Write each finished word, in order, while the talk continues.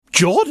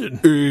Jordan,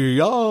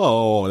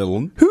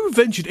 who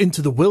ventured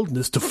into the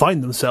wilderness to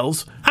find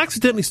themselves,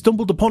 accidentally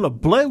stumbled upon a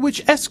Blair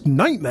Witch-esque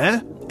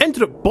nightmare,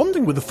 ended up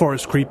bonding with the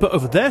forest creeper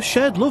over their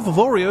shared love of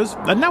Oreos,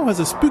 and now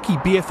has a spooky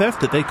BFF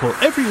that they call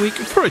every week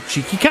for a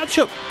cheeky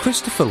catch-up.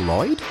 Christopher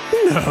Lloyd?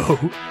 No.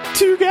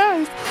 Two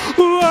guys.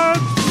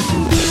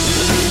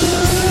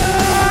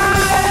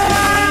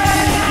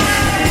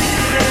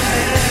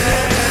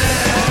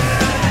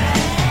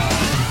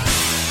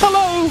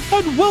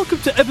 And welcome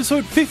to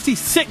episode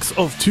 56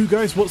 of Two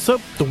Guys What's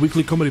Up, the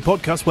weekly comedy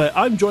podcast where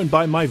I'm joined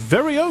by my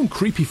very own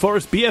creepy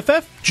forest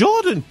BFF,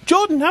 Jordan.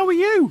 Jordan, how are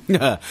you?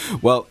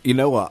 Well, you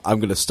know what? I'm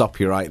going to stop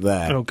you right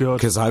there. Oh, God.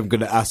 Because I'm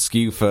going to ask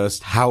you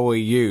first, how are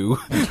you?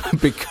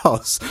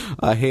 Because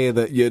I hear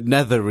that your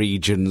nether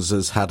regions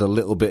has had a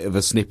little bit of a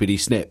snippety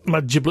snip.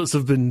 My giblets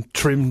have been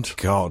trimmed.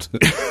 God.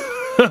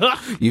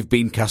 You've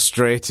been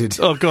castrated.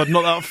 Oh, God,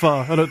 not that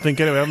far. I don't think,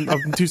 anyway.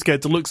 I'm too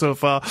scared to look so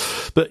far.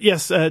 But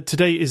yes,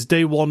 today is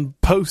day one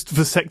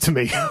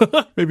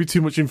post-vasectomy. Maybe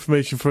too much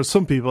information for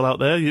some people out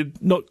there. You're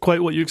not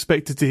quite what you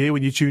expected to hear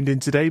when you tuned in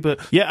today. But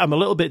yeah, I'm a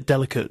little bit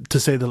delicate, to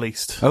say the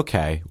least.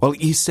 Okay. Well,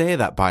 you say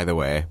that, by the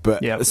way,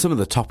 but some of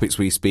the topics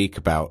we speak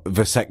about,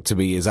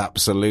 vasectomy is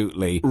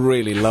absolutely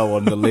really low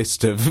on the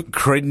list of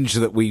cringe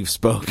that we've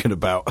spoken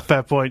about.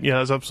 Fair point. Yeah,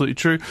 that's absolutely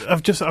true.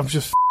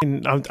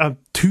 I'm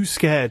too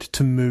scared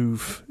to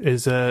move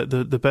is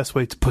the best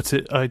way to put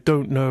it. I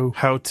don't know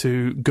how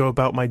to go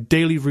about my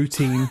daily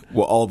routine.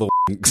 What, all the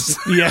wanks?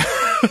 Yeah.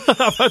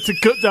 I've had to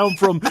cut down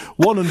from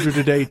 100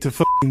 a day to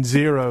fucking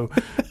 0.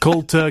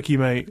 Cold turkey,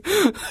 mate.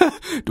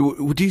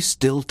 Would you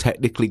still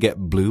technically get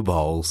blue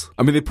balls?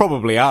 I mean, they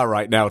probably are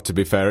right now, to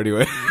be fair,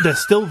 anyway. They're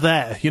still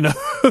there, you know.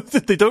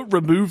 They don't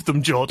remove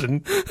them,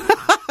 Jordan.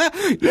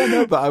 Yeah,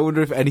 no, but I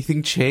wonder if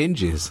anything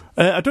changes.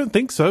 I don't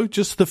think so.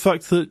 Just the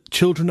fact that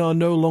children are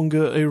no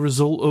longer a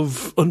result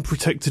of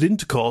unprotected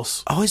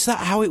intercourse. Oh, is that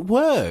how it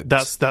works?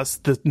 That's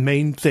the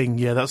main thing.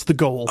 Yeah, that's the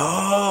goal.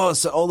 Oh,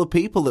 so all the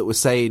people that were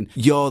saying,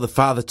 you're the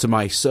father to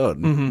my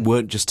son,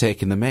 weren't just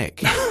taking the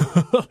mick.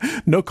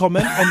 No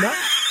comment on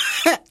that?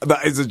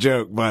 That is a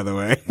joke, by the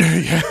way.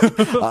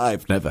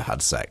 I've never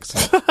had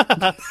sex.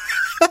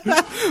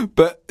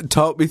 But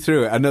talk me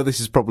through it. I know this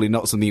is probably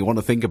not something you want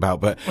to think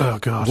about, but oh,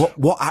 God.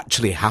 What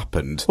actually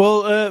happened?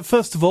 Well,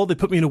 first of all, they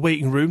put me in a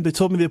waiting room. They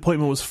told me the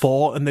appointment was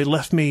 4, and they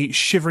left me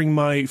shivering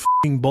my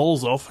f***ing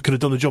balls off. I could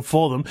have done the job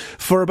for them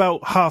for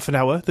about half an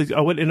hour.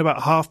 I went in about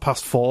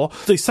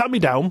 4:30. They sat me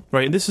down,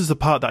 right, and this is the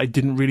part that I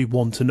didn't really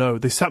want to know.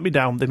 They sat me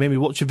down. They made me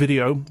watch a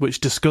video which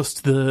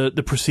discussed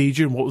the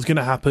procedure and what was going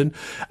to happen,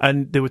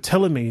 and they were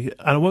telling me, and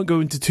I won't go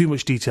into too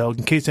much detail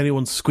in case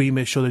anyone's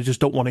squeamish or they just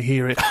don't want to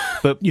hear it,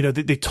 but, you know,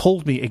 they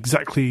told me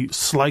exactly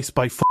slice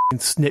by fucking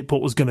snip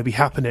what was going to be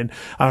happening. And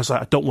I was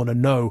like, I don't want to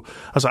know.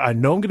 I was like, I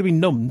know I'm going to be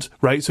numbed,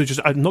 right? So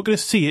I'm not going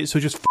to see it, so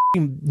just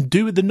fucking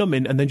do the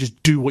numbing and then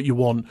just do what you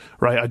want,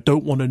 right? I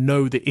don't want to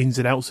know the ins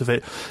and outs of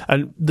it.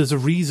 And there's a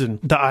reason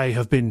that I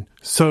have been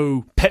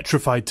so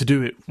petrified to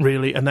do it,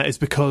 really, and that is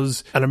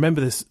because, and I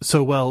remember this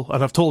so well,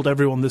 and I've told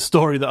everyone this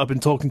story that I've been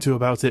talking to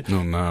about it.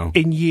 Oh, no.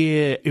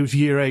 It was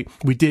year 8,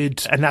 we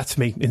did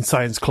anatomy in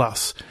science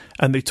class,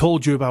 and they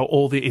told you about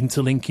all the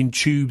interlinking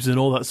tubes and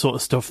all that sort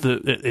of stuff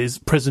that is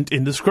present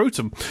in the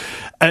scrotum.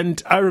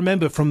 And I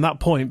remember from that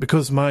point,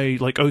 because my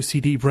like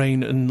OCD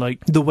brain and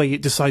like the way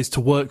it decides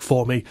to work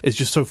for me is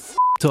just so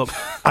f***ed up,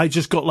 I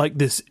just got like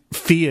this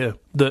fear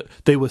that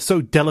they were so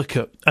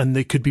delicate and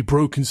they could be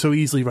broken so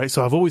easily, right?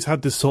 So I've always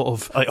had this sort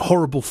of like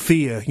horrible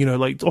fear, you know,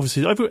 like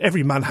obviously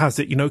every man has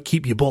it, you know,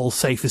 keep your balls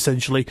safe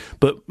essentially,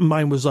 but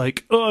mine was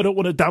like, oh, I don't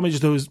want to damage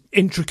those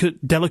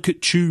intricate,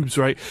 delicate tubes,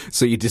 right?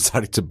 So you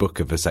decided to book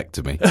a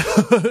vasectomy.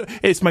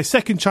 It's my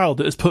second child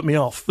that has put me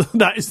off.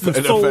 That is the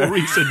sole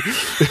reason.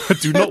 I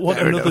do not want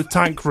another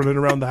tank running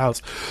around the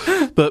house.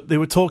 But they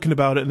were talking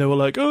about it and they were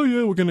like, oh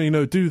yeah, we're going to, you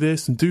know, do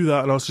this and do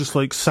that. And I was just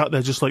like sat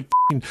there just like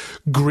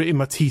gritting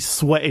my teeth,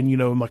 sweating, you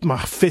know,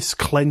 my fists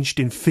clenched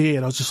in fear,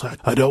 and I was just like,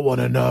 I don't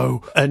want to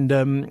know.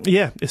 And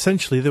yeah,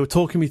 essentially they were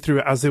talking me through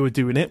it as they were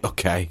doing it.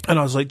 Okay. And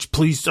I was like,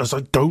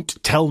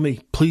 don't tell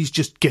me, please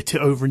just get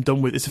it over and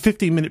done with. It's a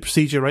 15-minute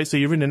procedure, right? So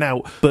you're in and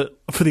out, but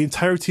for the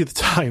entirety of the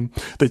time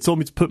they told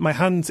me to put my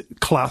hands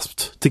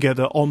clasped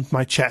together on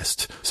my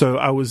chest. So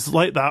I was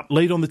like that,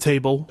 laid on the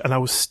table, and I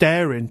was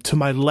staring to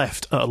my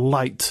left at a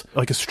light,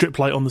 like a strip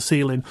light on the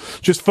ceiling,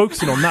 just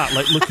focusing on that,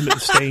 like looking at the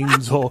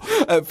stains. Or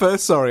at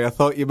first, sorry, I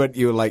thought you meant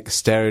you were like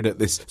staring at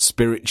this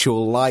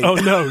spiritual light. Oh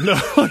no,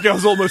 like I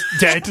was almost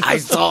dead. I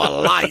saw a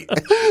light.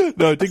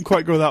 No, it didn't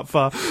quite go that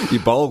far.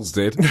 Your balls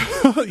did.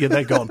 Yeah,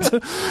 they're gone.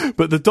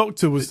 But the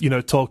doctor was, you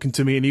know, talking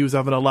to me, and he was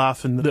having a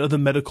laugh, and the other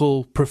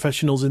medical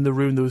professionals in the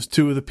room, there was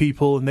 2 other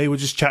people, and they were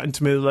just chatting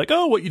to me. They're like,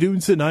 oh, what you doing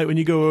tonight when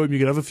you go home? You're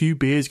gonna have a few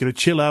beers, you're gonna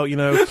chill out, you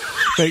know,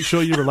 make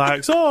sure you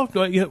relax. Oh,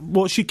 like, you know,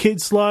 what's your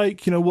kids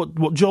like? You know,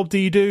 what job do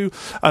you do?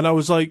 And I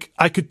was like,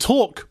 I could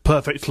talk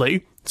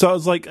perfectly, So I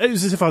was like, it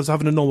was as if I was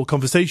having a normal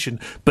conversation,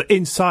 but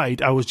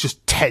inside I was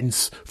just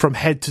tense from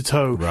head to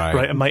toe,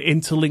 right? And my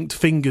interlinked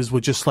fingers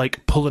were just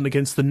like pulling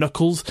against the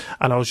knuckles,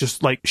 and I was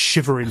just like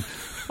shivering.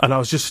 And I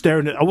was just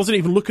staring at, I wasn't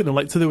even looking at them,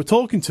 like, so they were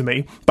talking to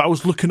me, but I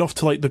was looking off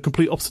to, like, the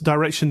complete opposite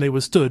direction they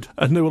were stood.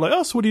 And they were like,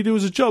 oh, so what do you do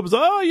as a job? I was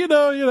like, oh, you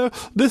know,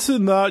 this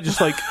and that,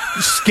 just, like,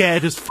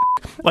 scared as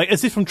like,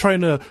 as if I'm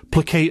trying to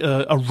placate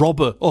a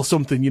robber or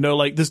something,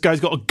 like, this guy's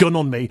got a gun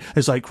on me.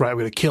 It's like, right, I'm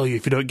going to kill you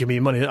if you don't give me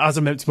your money. And as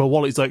I'm emptying my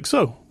wallet, he's like,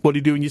 so, what do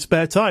you do in your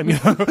spare time? I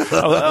was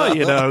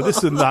like, oh,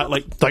 this and that,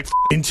 like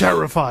f***ing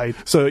terrified.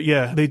 So,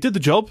 yeah, they did the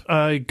job.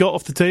 I got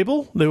off the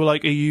table. They were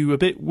like, are you a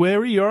bit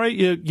wary? You all right?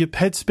 Your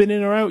head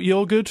spinning or out?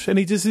 You're good?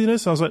 Any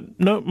dizziness? I was like,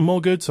 no, I'm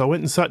all good. So I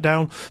went and sat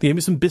down. They gave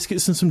me some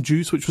biscuits and some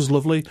juice, which was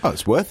lovely. Oh,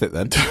 it's worth it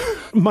then.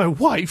 My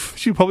wife,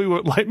 she probably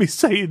won't like me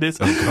saying this,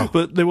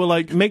 but they were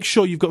like, make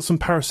sure you've got some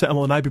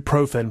paracetamol and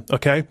ibuprofen,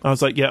 okay? I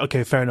was like, yeah,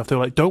 okay, fair enough. They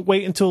were like, don't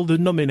wait until the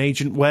numbing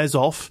agent wears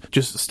off.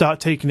 Just start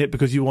taking it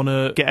because you want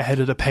to get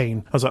ahead of the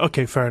pain. I was like,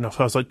 okay, fair enough.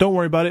 I was like, don't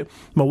worry about it.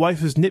 My wife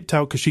has nipped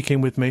out because she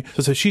came with me.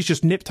 So she's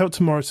just nipped out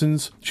to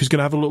Morrison's. She's going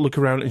to have a look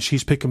around and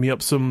she's picking me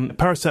up some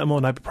paracetamol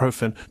and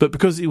ibuprofen. But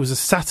because it was a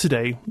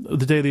Saturday,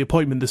 the day of the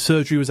appointment, the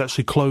surgery was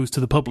actually closed to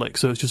the public.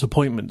 So it's just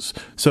appointments.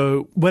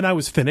 So when I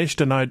was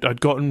finished and I'd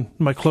gotten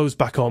my clothes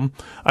back on,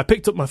 I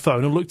picked up my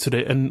phone and looked at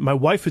it, and my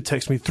wife had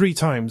texted me 3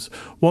 times.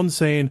 One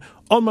saying,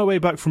 on my way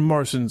back from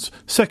Morrison's.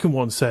 Second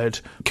one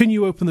said, can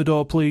you open the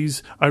door,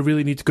 please? I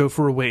really need to go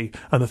for a wee.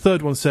 And the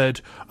third one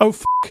said, oh,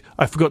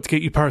 I forgot to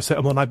get you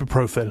paracetamol and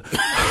ibuprofen.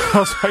 I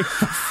was like,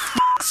 for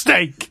f***'s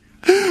sake,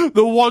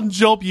 the one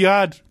job you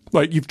had.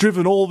 Like, you've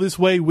driven all this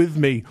way with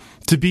me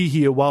to be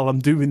here while I'm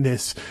doing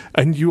this.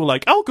 And you were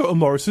like, I'll go to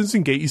Morrison's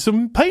and get you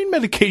some pain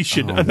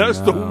medication. And that's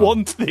the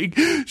one thing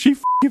she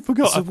f***ing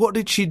forgot. So what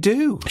did she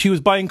do? She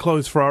was buying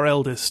clothes for our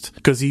eldest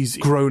because he's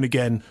grown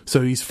again.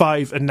 So he's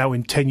 5 and now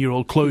in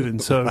 10-year-old clothing.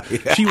 So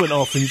she went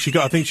off and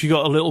I think she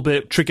got a little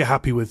bit trigger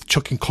happy with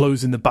chucking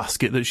clothes in the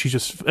basket that she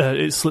just,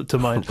 it slipped her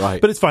mind. Right.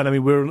 But it's fine. I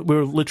mean,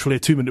 we're literally a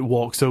 2-minute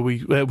walk. So we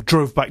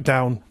drove back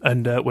down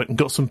and went and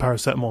got some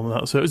paracetamol and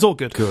that. So it was all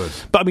good. Good.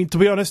 But I mean, to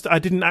be honest, I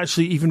didn't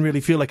actually even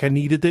really feel like I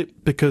needed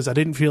it because I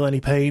didn't feel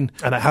any pain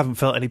and I haven't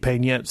felt any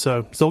pain yet,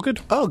 so it's all good.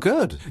 Oh,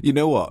 good. You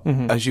know what?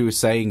 As you were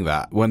saying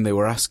that, when they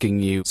were asking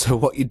you, so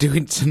what you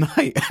doing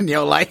tonight? And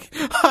you're like,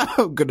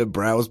 I'm going to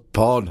browse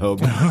Pornhub.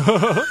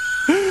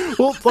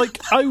 Well, like,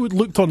 I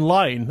looked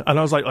online and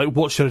I was like,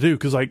 what should I do?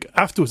 Because, like,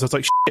 afterwards I was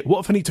like, shit, what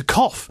if I need to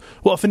cough?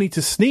 What if I need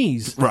to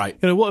sneeze? Right.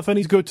 What if I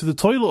need to go to the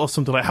toilet or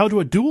something? Like, how do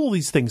I do all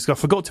these things? I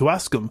forgot to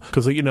ask them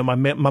because, my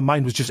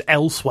mind was just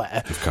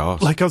elsewhere. Of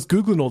course. Like, I was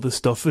Googling all this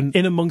stuff and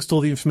in amongst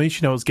all the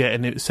information I was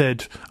getting, it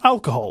said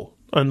alcohol.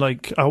 And,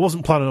 like, I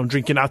wasn't planning on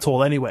drinking at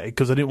all anyway,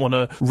 because I didn't want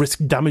to risk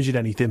damaging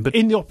anything. But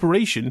in the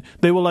operation,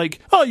 they were like,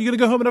 oh, you're going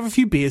to go home and have a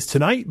few beers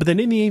tonight? But then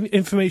in the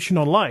information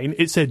online,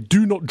 it said,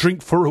 do not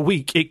drink for a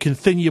week. It can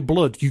thin your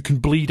blood. You can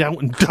bleed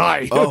out and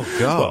die. Oh,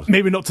 God. Well,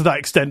 maybe not to that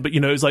extent, but,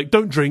 it's like,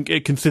 don't drink.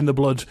 It can thin the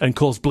blood and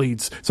cause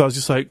bleeds. So I was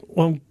just like,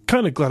 well, I'm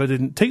kind of glad I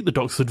didn't take the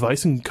doctor's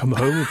advice and come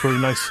home for a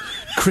nice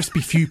crispy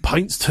few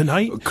pints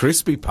tonight.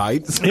 Crispy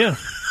pints? Yeah.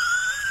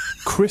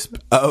 Crisp,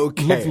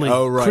 okay. Lovely.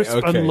 Oh, right, crisp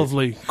okay. and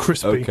lovely,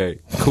 crispy. Okay,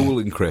 cool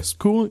and crisp.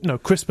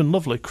 Crisp and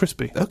lovely,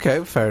 crispy.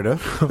 Okay, fair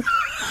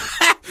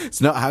enough. It's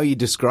not how you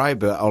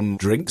describe it on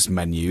drinks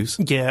menus.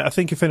 Yeah, I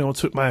think if anyone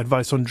took my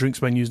advice on drinks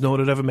menus, no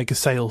one would ever make a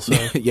sale, so...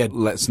 Yeah,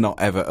 let's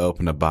not ever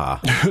open a bar.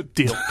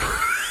 Deal.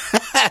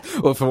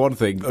 Well, for one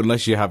thing,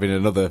 unless you're having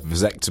another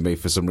vasectomy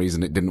for some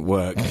reason it didn't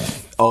work,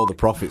 all the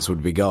profits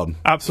would be gone.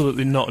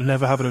 Absolutely not.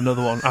 Never having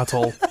another one at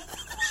all.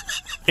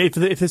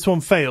 If this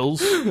one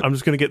fails, I'm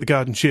just going to get the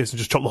garden shears and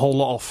just chop the whole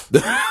lot off.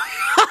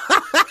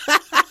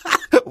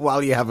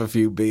 While you have a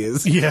few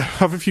beers. Yeah,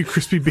 have a few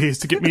crispy beers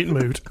to get me in the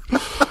mood.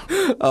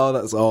 Oh,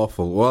 that's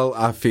awful. Well,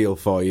 I feel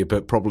for you,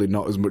 but probably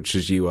not as much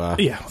as you are.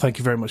 Yeah, thank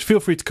you very much. Feel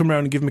free to come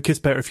around and give him a kiss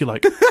better if you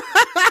like.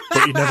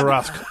 But you never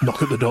ask.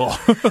 Knock at the door.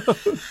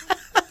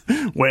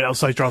 Wait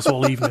outside your house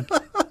all evening.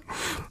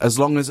 As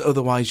long as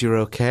otherwise you're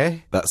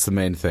okay, that's the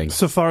main thing.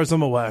 So far as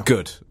I'm aware.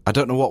 Good. I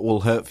don't know what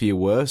will hurt for you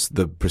worse,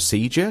 the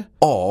procedure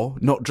or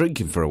not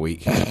drinking for a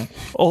week.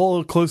 All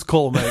a close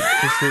call, mate.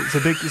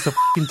 It's a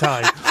fucking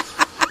tie.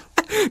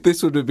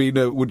 This would have been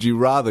a would you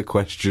rather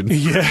question.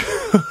 Yeah.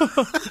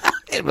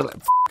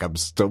 I'm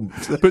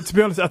stumped. But to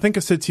be honest, I think I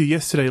said to you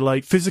yesterday,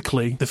 like,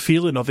 physically, the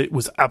feeling of it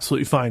was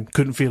absolutely fine.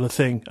 Couldn't feel a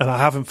thing. And I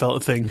haven't felt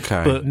a thing.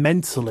 Okay. But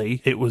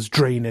mentally, it was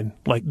draining.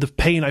 Like, the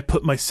pain I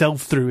put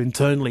myself through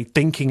internally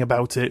thinking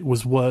about it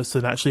was worse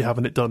than actually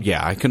having it done.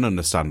 Yeah, I can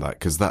understand that,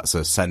 because that's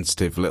a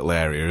sensitive little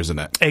area, isn't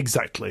it?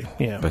 Exactly,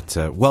 yeah.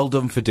 But well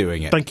done for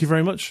doing it. Thank you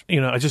very much.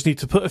 I just need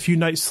to put a few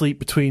nights' sleep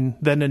between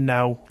then and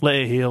now, let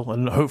it heal,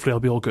 and hopefully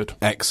I'll be all good.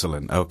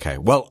 Excellent. Okay.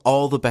 Well,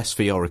 all the best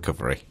for your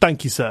recovery.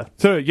 Thank you, sir.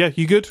 So, yeah,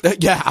 you good?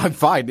 Yeah, I'm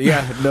fine.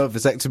 Yeah, no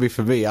vasectomy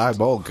for me.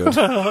 I'm all good.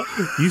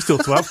 You still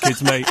to have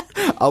kids, mate.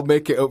 I'll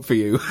make it up for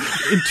you.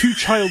 In 2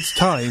 child's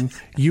time,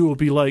 you will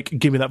be like,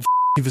 give me that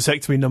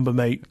vasectomy number,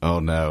 mate. Oh,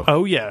 no.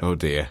 Oh, yeah. Oh,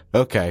 dear.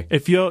 Okay.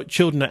 If your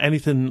children are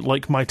anything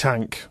like my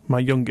tank, my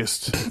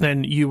youngest,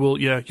 then you'll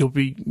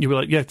be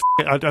like, yeah,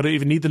 I don't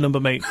even need the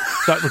number, mate.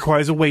 That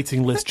requires a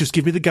waiting list. Just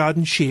give me the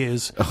garden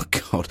shears. Oh,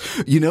 God.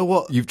 You know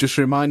what you've just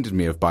reminded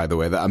me of, by the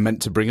way, that I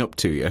meant to bring up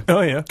to you?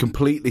 Oh, yeah.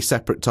 Completely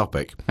separate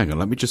topic. Hang on,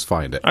 let me just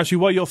find it. Actually,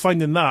 while you're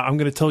finding that, I'm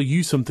going to tell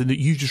you something that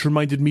you just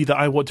reminded me that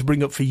I want to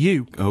bring up for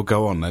you. Oh,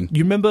 go on then.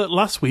 You remember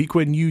last week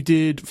when you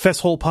did Fess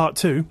Hall Part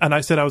 2, and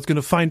I said I was going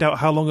to find out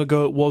how long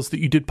ago it was that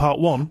you did Part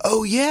 1?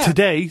 Oh, yeah.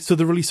 Today, so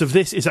the release of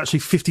this is actually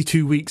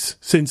 52 weeks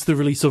since the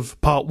release of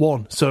Part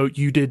 1. So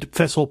you did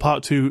Fess Hall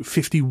Part 2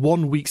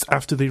 51 weeks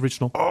after the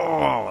original.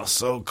 Oh,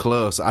 so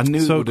close. I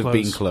knew it would have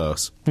been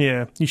close.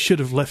 Yeah, you should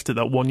have left it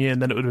that 1 year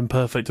and then it would have been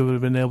perfect. I would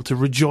have been able to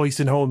rejoice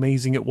in how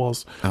amazing it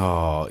was.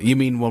 Oh, you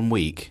mean 1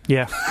 week?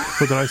 Yeah,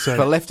 what did I say? If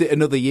I left it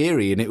another year,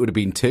 Ian, it would have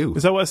been 2.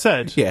 Is that what I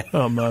said? Yeah.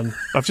 Oh, man.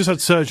 I've just had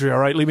surgery, all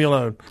right? Leave me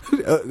alone.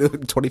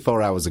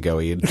 24 hours ago,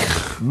 Ian.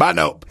 Man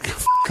up.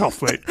 F***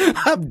 off, mate.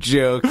 I'm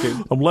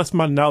joking. I'm less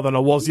man now than I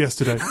was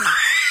yesterday.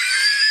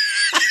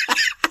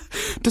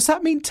 Does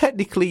that mean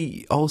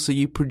technically also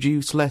you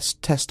produce less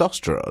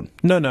testosterone?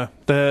 No.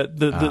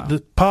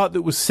 The part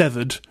that was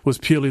severed was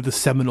purely the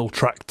seminal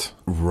tract.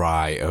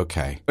 Right,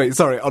 okay. Wait,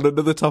 sorry, on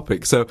another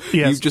topic. So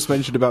You've just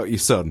mentioned about your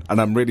son,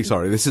 and I'm really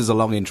sorry. This is a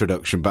long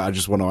introduction, but I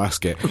just want to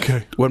ask it.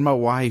 Okay. When my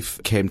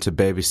wife came to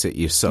babysit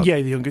your son...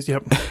 Yeah, the youngest,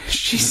 yep.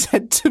 She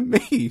said to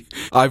me...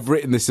 I've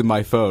written this in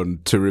my phone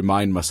to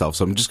remind myself,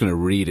 so I'm just going to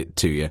read it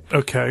to you.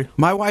 Okay.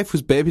 My wife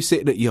was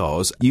babysitting at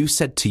yours. You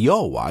said to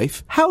your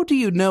wife, how do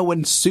you know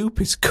when soup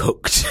is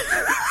cooked?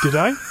 Did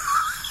I?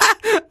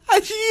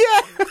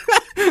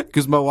 Yeah,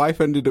 because my wife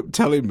ended up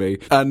telling me,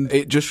 and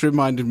it just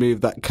reminded me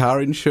of that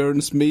car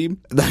insurance meme.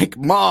 Like,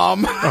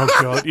 Mom, oh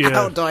God, yeah.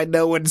 How do I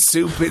know when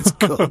soup is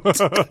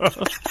cooked?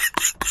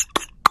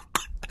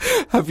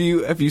 Have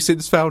you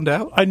since found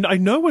out? I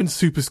know when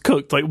soup is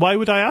cooked. Like, why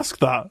would I ask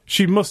that?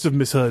 She must have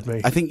misheard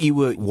me. I think you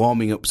were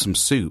warming up some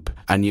soup,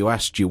 and you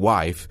asked your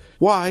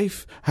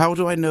wife, how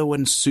do I know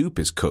when soup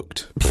is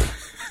cooked?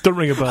 Don't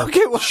ring a bell.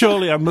 Okay, well,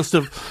 surely I must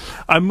have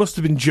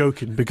been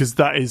joking, because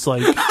that is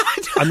like,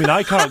 I mean,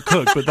 I can't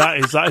cook, but that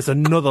is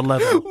another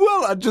level.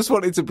 Well, I just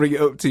wanted to bring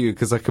it up to you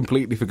because I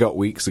completely forgot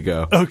weeks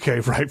ago. Okay,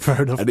 right,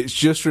 fair enough. And it's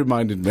just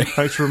reminded me.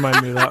 Thanks for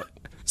reminding me of that.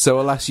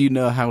 So, alas, you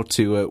know how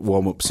to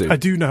warm up soup. I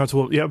do know how to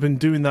warm. Yeah, I've been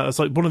doing that. It's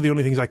like one of the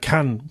only things I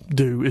can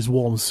do is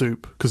warm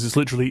soup, because it's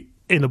literally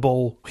in a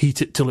bowl,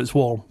 heat it till it's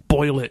warm,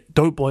 boil it.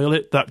 Don't boil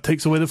it. That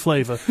takes away the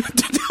flavour.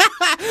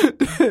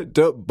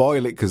 Don't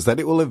boil it, because then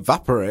it will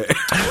evaporate.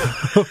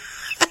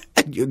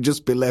 And you'll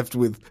just be left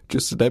with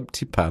just an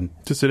empty pan.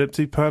 Just an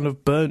empty pan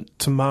of burnt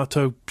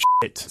tomato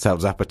shit.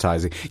 Sounds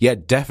appetising. Yeah,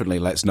 definitely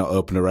let's not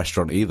open a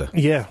restaurant either.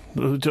 Yeah, I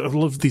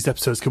love these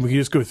episodes. Can we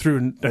just go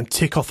through and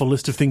tick off a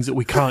list of things that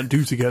we can't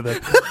do together?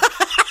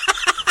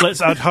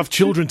 Let's have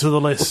children to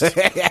the list.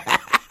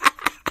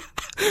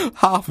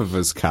 Half of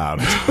us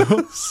can't.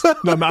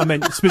 No, I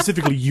meant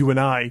specifically you and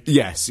I.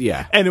 Yes,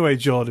 yeah. Anyway,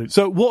 Jordan,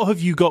 so what have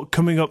you got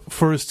coming up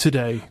for us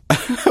today?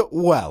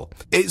 Well,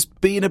 it's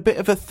been a bit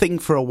of a thing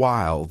for a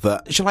while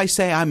that, shall I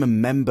say I'm a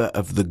member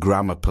of the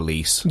grammar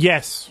police?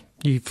 Yes.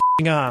 You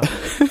f***ing are.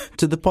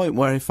 To the point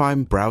where if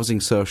I'm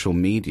browsing social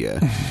media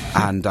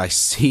and I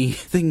see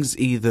things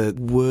either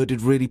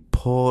worded really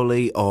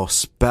poorly or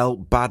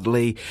spelt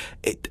badly,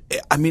 it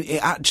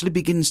actually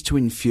begins to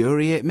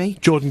infuriate me.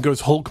 Jordan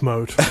goes Hulk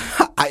mode.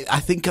 I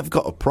think I've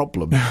got a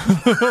problem.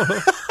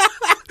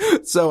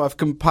 So I've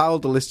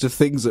compiled a list of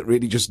things that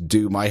really just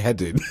do my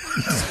head in.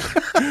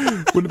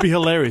 Wouldn't it be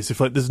hilarious if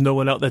there's no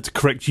one out there to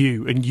correct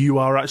you and you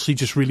are actually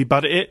just really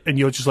bad at it and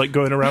you're just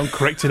going around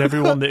correcting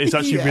everyone that is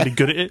actually really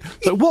good at it?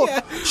 Like, what?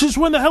 Yeah. Just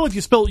when the hell have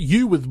you spelled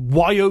you with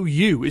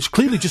Y-O-U? It's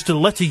clearly just a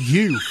letter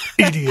U,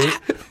 idiot.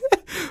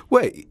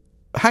 Wait,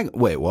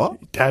 what?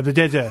 We'll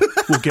get there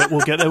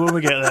when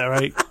we get there,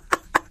 right?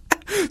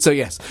 So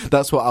yes,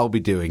 that's what I'll be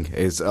doing,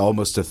 is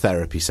almost a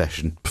therapy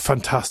session.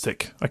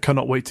 Fantastic. I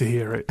cannot wait to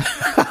hear it.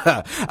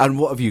 And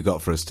what have you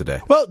got for us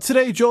today? Well,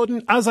 today,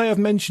 Jordan, as I have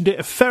mentioned it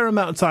a fair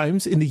amount of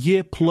times in the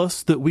year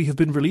plus that we have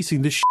been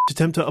releasing this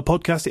attempt at a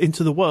podcast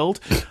into the world,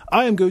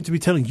 I am going to be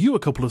telling you a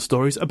couple of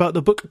stories about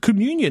the book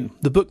Communion,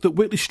 the book that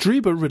Whitley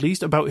Strieber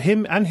released about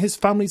him and his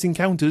family's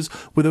encounters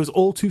with those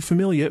all too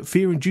familiar,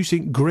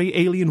 fear-inducing grey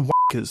alien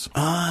wackers.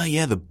 Ah,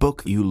 yeah, the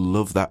book you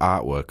love that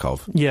artwork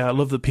of. Yeah, I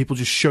love that people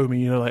just show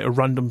me, a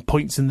random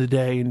points in the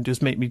day and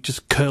just make me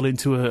just curl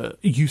into a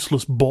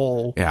useless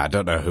ball. Yeah, I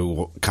don't know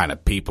what kind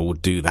of people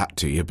would do that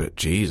to you, but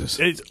Jesus.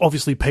 It's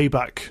obviously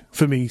payback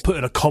for me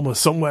putting a comma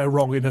somewhere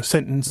wrong in a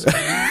sentence.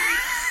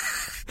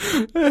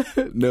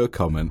 No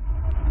comment.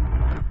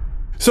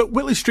 So,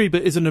 Whitley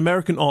Strieber is an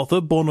American author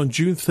born on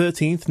June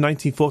 13th,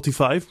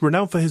 1945,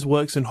 renowned for his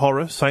works in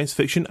horror, science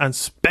fiction, and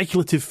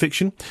speculative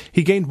fiction.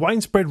 He gained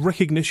widespread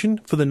recognition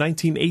for the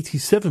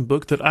 1987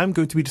 book that I'm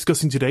going to be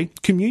discussing today,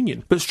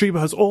 Communion. But Strieber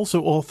has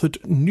also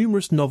authored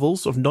numerous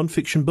novels of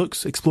non-fiction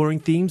books exploring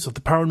themes of the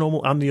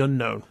paranormal and the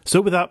unknown.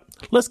 So with that,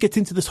 let's get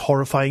into this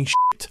horrifying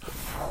shit.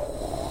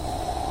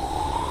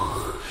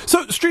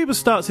 So, Strieber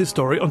starts his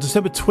story on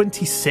December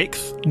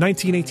 26th,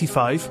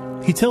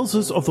 1985. He tells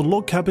us of the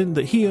log cabin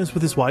that he owns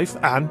with his wife,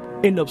 Anne,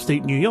 in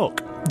upstate New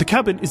York. The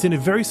cabin is in a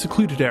very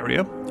secluded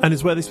area and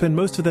is where they spend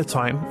most of their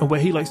time and where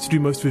he likes to do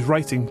most of his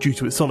writing due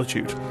to its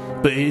solitude.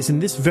 But it is in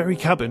this very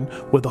cabin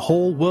where the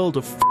whole world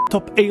of f***ed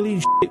up alien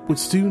shit would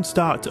soon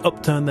start to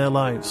upturn their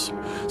lives.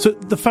 So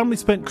the family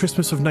spent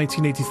Christmas of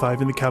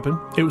 1985 in the cabin.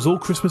 It was all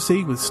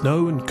Christmassy with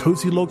snow and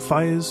cozy log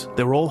fires.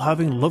 They were all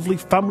having lovely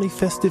family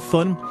festive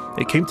fun.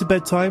 It came to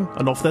bedtime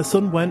and off their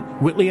son went.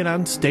 Whitley and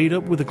Anne stayed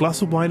up with a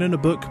glass of wine and a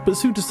book, but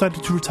soon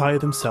decided to retire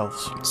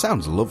themselves.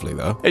 Sounds lovely,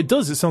 though. It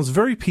does. It sounds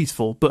very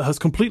peaceful, but has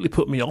completely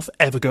put me off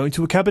ever going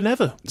to a cabin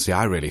ever. See,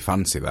 I really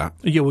fancy that.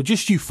 Yeah, well,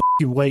 just you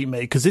f***ing wait,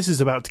 mate, because this is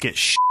about to get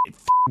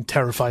f***ing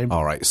terrifying.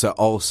 All right, so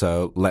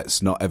also,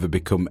 let's not ever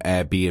become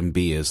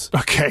Airbnbers.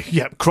 Okay,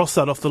 yeah, cross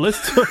that off the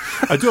list.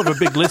 I do have a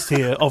big list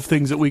here of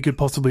things that we could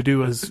possibly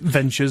do as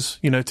ventures,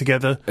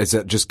 together. Is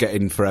it just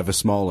getting forever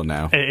smaller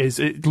now? It is.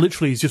 It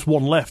literally is just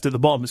one left at the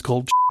bottom. It's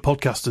called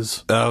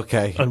Podcasters.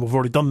 Okay. And we've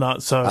already done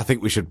that, so... I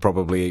think we should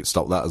probably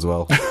stop that as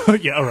well.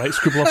 Yeah, all right,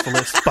 scribble off the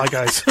list. Bye,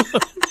 guys.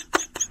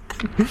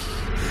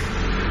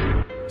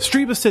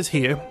 Strieber says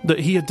here that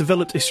he had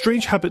developed a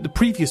strange habit the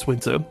previous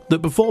winter that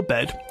before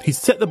bed he'd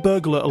set the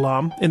burglar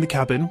alarm in the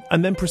cabin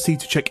and then proceed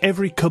to check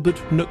every cupboard,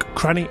 nook,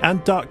 cranny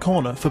and dark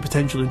corner for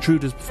potential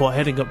intruders before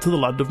heading up to the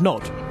land of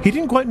Nod. He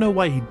didn't quite know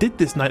why he did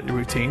this nightly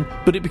routine,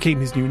 but it became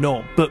his new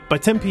norm. But by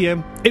 10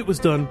 PM it was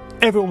done,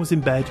 everyone was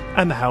in bed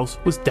and the house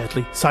was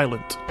deadly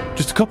silent.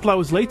 Just a couple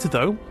hours later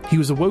though, he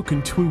was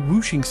awoken to a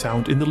whooshing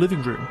sound in the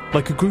living room,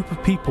 like a group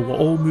of people were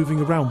all moving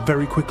around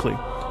very quickly.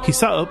 He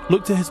sat up,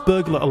 looked at his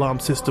burglar alarm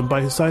system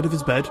by his side of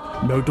his bed.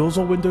 No doors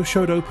or windows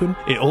showed open.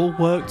 It all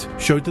worked,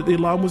 showed that the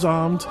alarm was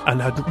armed,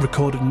 and had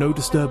recorded no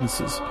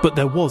disturbances. But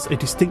there was a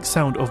distinct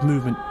sound of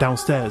movement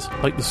downstairs,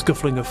 like the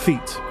scuffling of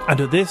feet.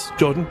 And at this,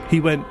 Jordan, he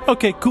went,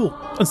 okay, cool,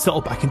 and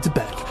settled back into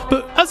bed.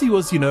 But as he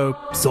was,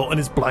 sorting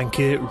his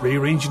blanket,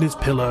 rearranging his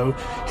pillow,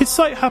 his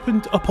sight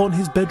happened upon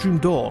his bedroom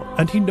door,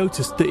 and he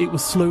noticed that it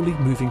was slowly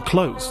moving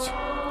closed.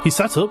 He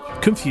sat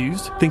up,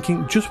 confused,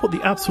 thinking just what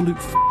the absolute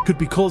could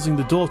be causing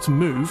the door to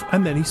move,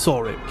 and then he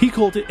saw it. He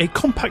called it a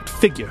compact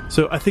figure,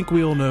 so I think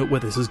we all know where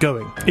this is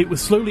going. It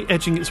was slowly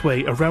edging its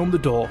way around the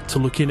door to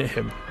look in at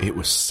him. It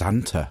was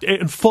Santa.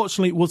 It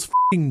unfortunately was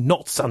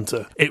not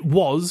Santa. It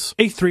was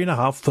a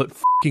 3.5 foot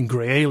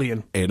grey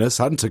alien. In a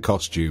Santa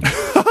costume.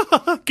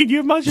 Can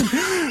you imagine?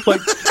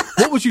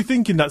 What would you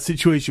think in that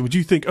situation? Would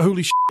you think,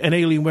 holy shit, an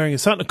alien wearing a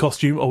Santa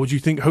costume, or would you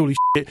think, holy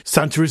shit,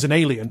 Santa is an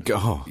alien?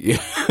 Oh,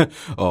 yeah.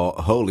 Or,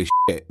 holy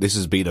shit, this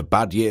has been a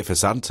bad year for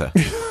Santa.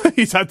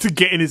 He's had to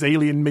get in his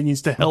alien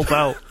minions to help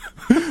out.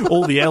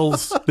 All the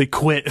elves, they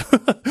quit.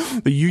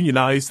 They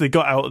unionised, they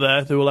got out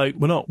there, they were like,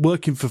 we're not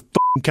working for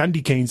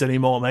candy canes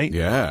anymore, mate.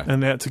 Yeah.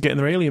 And they had to get in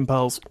their alien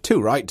pals.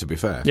 Too right, to be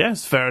fair.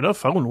 Yes, fair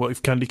enough. I wouldn't work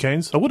with candy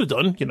canes. I would have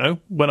done,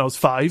 when I was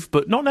 5,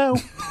 but not now.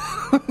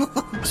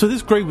 So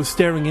this grey was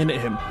staring in at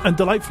him, and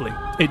delightfully,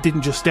 it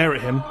didn't just stare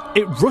at him,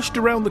 it rushed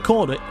around the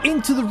corner,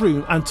 into the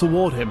room and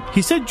toward him.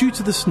 He said due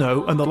to the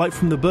snow and the light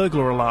from the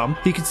burglar alarm,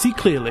 he could see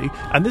clearly,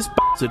 and this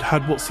bastard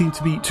had what seemed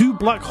to be 2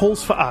 black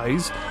holes for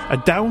eyes, a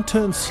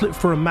downturned slit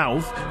for a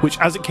mouth, which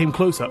as it came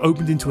closer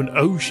opened into an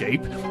O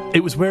shape.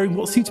 It was wearing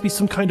what seemed to be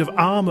some kind of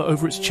armour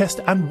over its chest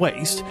and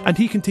waist, and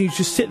he continued to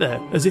just sit there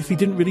as if he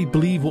didn't really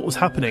believe what was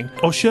happening,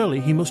 or surely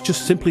he must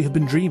just simply have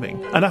been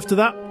dreaming. And after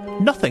that,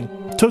 nothing.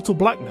 Total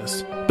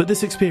blackness. But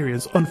this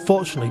experience,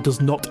 unfortunately,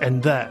 does not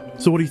end there.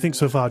 So what do you think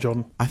so far,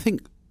 John? I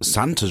think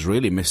Santa's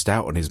really missed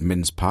out on his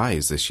mince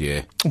pies this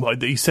year.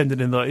 What, he's sending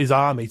in his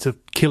army to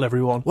kill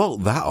everyone? Well,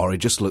 that or he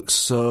just looks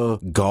so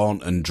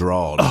gaunt and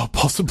drawn. Oh,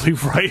 possibly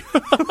right.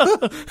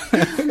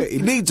 He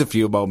needs a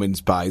few more mince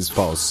pies,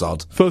 poor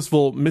sod. First of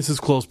all, Mrs.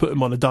 Claus put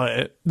him on a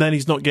diet. Then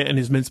he's not getting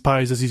his mince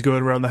pies as he's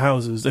going around the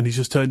houses, and he's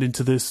just turned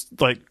into this,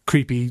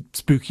 creepy,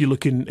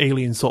 spooky-looking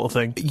alien sort of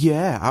thing.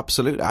 Yeah,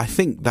 absolutely. I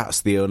think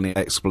that's the only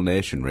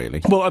explanation,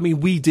 really. Well, I mean,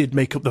 we did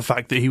make up the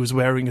fact that he was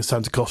wearing a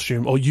Santa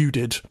costume, or you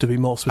did, to be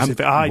more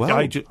specific.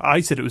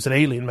 I said it was an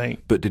alien, mate.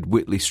 But did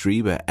Whitley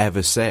Strieber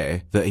ever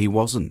say that he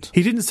wasn't?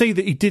 He didn't say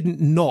that he didn't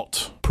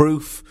not.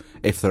 Proof,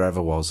 if there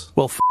ever was.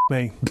 Well,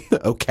 me.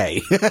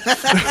 Okay.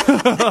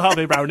 I'll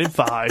be round in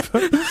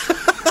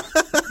 5.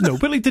 No,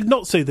 Whitley did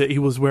not say that he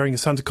was wearing a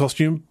Santa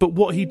costume, but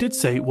what he did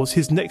say was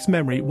his next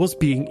memory was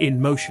being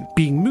in motion,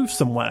 being moved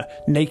somewhere,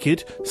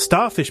 naked,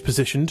 starfish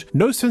positioned,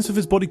 no sense of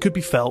his body could be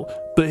felt,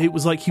 but it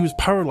was like he was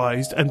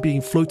paralysed and being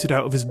floated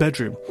out of his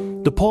bedroom.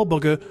 The poor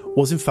bugger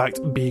was in fact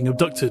being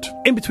abducted.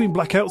 In between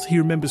blackouts, he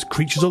remembers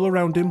creatures all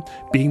around him,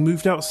 being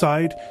moved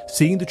outside,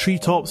 seeing the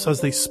treetops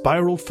as they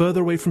spiralled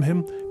further away from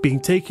him, being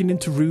taken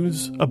into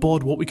rooms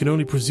aboard what we can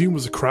only presume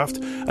was a craft,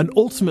 and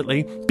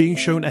ultimately being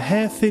shown a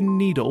hair-thin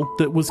needle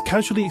that was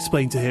casually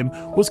explained to him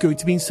was going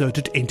to be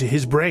inserted into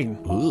his brain.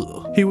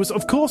 Ugh. He was,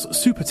 of course,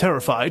 super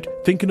terrified,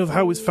 thinking of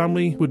how his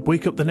family would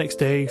wake up the next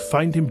day,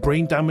 find him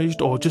brain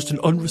damaged or just an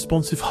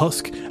unresponsive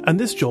husk, and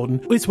this,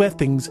 Jordan, is where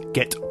things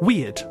get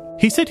weird.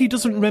 He said he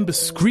doesn't remember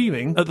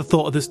screaming at the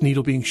thought of this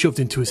needle being shoved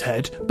into his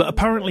head, but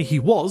apparently he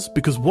was,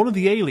 because one of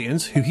the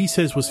aliens, who he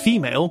says was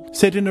female,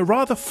 said in a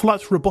rather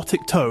flat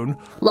robotic tone,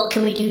 "What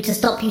can we do to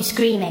stop you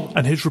screaming?"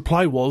 And his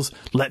reply was,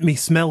 "Let me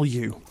smell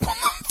you."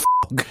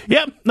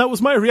 Yeah, that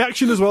was my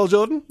reaction as well,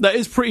 Jordan. That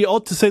is pretty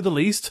odd to say the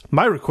least.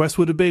 My request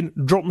would have been,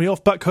 drop me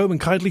off back home and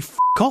kindly f***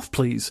 off,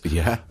 please.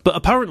 Yeah. But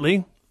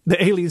apparently,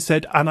 the alien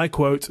said, and I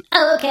quote,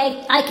 "Oh,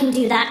 okay, I can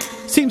do that."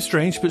 Seems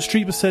strange, but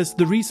Strieber says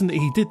the reason that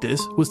he did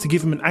this was to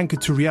give him an anchor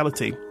to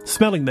reality.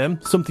 Smelling them,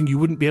 something you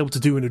wouldn't be able to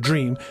do in a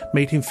dream,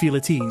 made him feel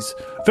at ease.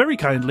 Very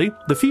kindly,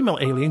 the female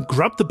alien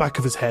grabbed the back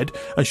of his head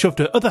and shoved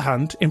her other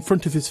hand in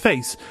front of his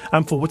face,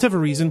 and for whatever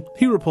reason,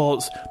 he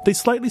reports, they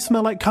slightly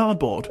smell like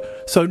cardboard.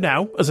 So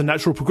now, as a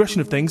natural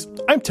progression of things,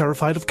 I'm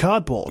terrified of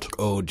cardboard.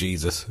 Oh,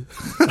 Jesus.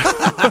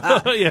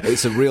 Yeah.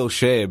 It's a real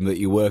shame that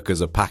you work as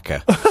a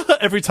packer.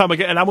 Every time I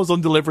get an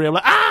Amazon delivery, I'm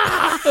like,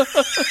 ah!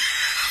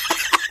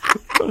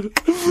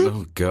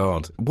 Oh,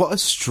 God. What a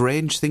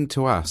strange thing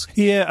to ask.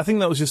 Yeah, I think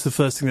that was just the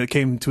first thing that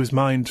came to his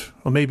mind.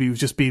 Or maybe he was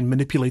just being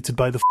manipulated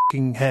by the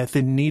fucking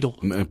hair-thin needle.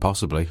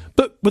 Possibly.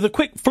 But with a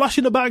quick flash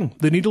and a bang,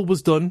 the needle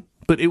was done,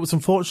 but it was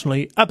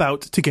unfortunately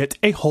about to get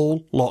a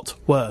whole lot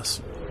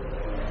worse.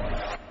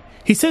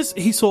 He says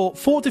he saw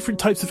 4 different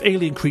types of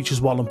alien creatures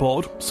while on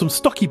board, some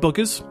stocky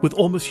buggers with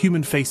almost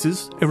human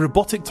faces, a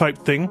robotic type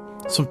thing,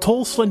 some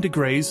tall slender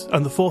greys,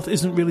 and the 4th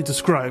isn't really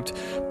described,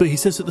 but he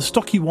says that the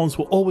stocky ones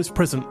were always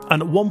present,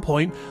 and at one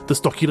point, the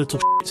stocky little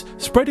shit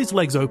spread his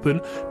legs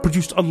open,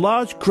 produced a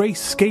large grey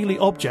scaly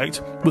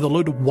object with a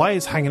load of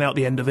wires hanging out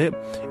the end of it.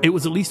 It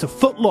was at least a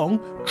foot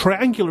long,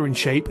 triangular in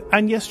shape,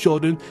 and yes,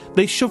 Jordan,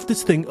 they shoved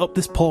this thing up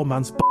this poor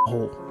man's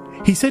butthole.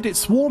 He said it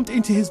swarmed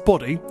into his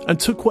body and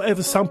took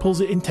whatever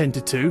samples it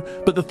intended to,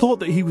 but the thought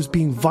that he was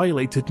being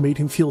violated made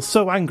him feel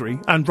so angry,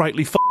 and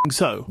rightly f***ing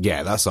so.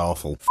 Yeah, that's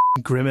awful.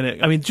 Grim,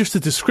 innit? I mean, just the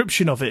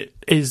description of it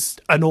is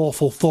an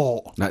awful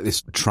thought. Like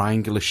this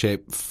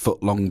triangular-shaped,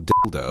 foot-long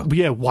dildo. But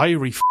yeah,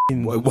 wiry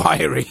f***ing...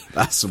 Wiry.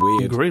 That's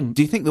weird. Grim.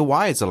 Do you think the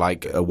wires are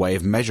like a way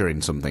of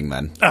measuring something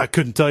then? I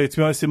couldn't tell you, to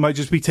be honest. It might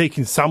just be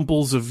taking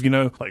samples of,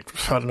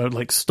 like, I don't know,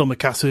 like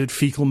stomach acid,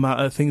 fecal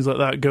matter, things like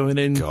that going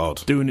in.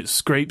 God. Doing its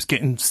scrapes,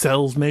 getting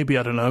cells, maybe,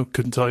 I don't know.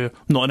 Couldn't tell you.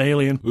 Not an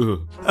alien.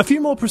 Ugh. A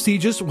few more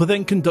procedures were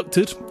then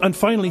conducted, and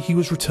finally he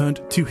was returned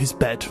to his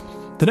bed.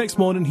 The next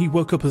morning he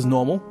woke up as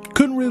normal.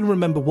 Couldn't really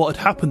remember what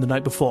had happened the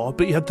night before,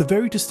 but he had the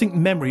very distinct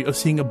memory of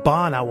seeing a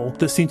barn owl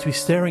that seemed to be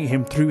staring at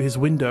him through his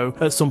window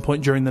at some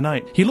point during the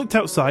night. He looked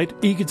outside,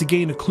 eager to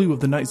gain a clue of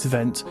the night's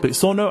event, but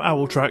saw no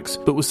owl tracks,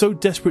 but was so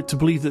desperate to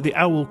believe that the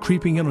owl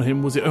creeping in on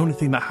him was the only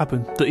thing that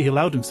happened that he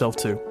allowed himself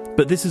to.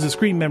 But this is a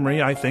screen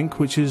memory, I think,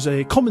 which is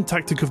a common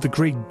tactic of the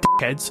grey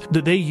dickheads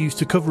that they use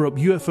to cover up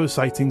UFO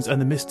sightings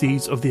and the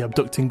misdeeds of the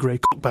abducting grey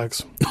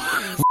cockbags.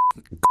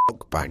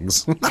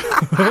 Bags.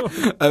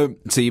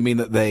 So you mean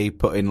that they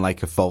put in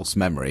like a false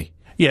memory?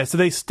 Yeah, so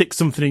they stick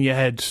something in your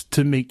head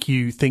to make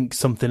you think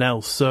something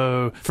else.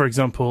 So, for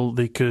example,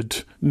 they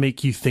could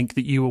make you think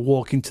that you were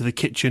walking to the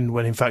kitchen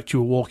when in fact you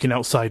were walking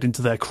outside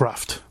into their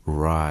craft.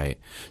 Right.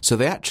 So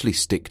they actually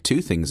stick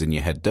 2 things in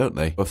your head, don't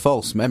they? A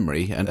false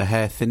memory and a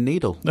hair-thin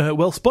needle.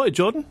 Well spotted,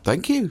 Jordan.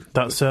 Thank you.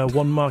 That's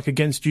 1 mark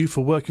against you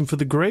for working for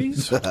the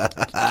Greys.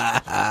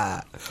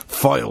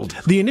 Foiled.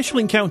 The initial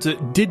encounter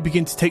did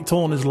begin to take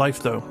toll on his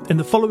life, though. In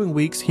the following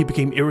weeks, he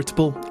became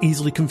irritable,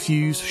 easily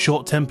confused,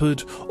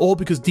 short-tempered, all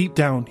because deep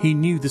down he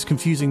knew this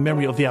confusing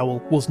memory of the owl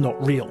was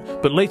not real.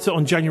 But later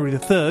on January the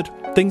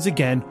 3rd, things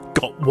again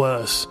got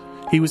worse.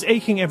 He was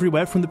aching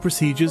everywhere from the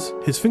procedures,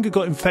 his finger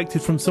got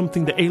infected from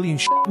something the alien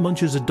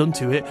munchers had done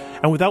to it,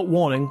 and without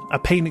warning, a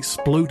pain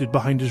exploded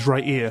behind his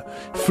right ear.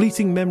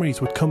 Fleeting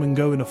memories would come and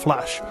go in a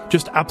flash,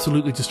 just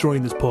absolutely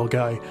destroying this poor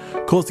guy,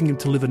 causing him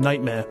to live a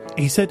nightmare.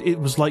 He said it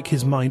was like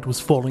his mind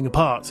was falling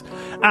apart.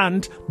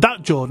 And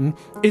that, Jordan,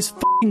 is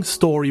f***ing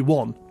story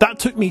 1. That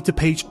took me to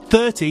page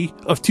 30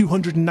 of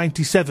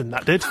 297,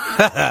 that did.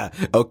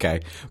 Okay,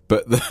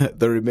 but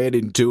the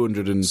remaining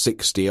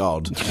 260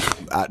 odd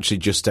actually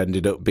just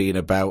ended up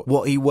being about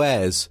what he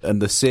wears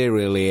and the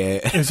cereal he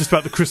ate. It was just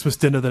about the Christmas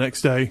dinner the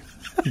next day.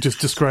 Just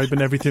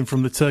describing everything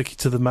from the turkey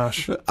to the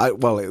mash.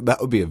 That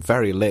would be a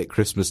very late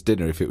Christmas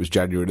dinner if it was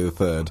January the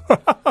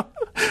 3rd.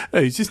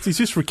 Hey, he's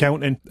just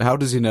recounting. How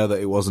does he know that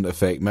it wasn't a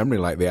fake memory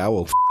like the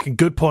owl?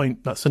 Good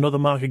point. That's another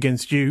mark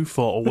against you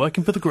for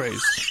working for the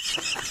Greys.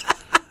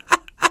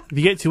 If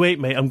you get to 8,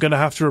 mate, I'm going to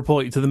have to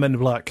report you to the Men in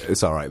Black.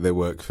 It's alright, they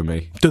work for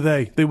me. Do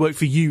they? They work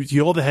for you.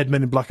 You're the head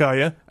Men in Black, are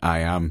you? I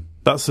am.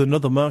 That's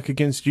another mark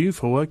against you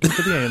for working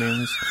for the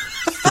aliens.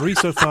 3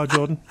 so far,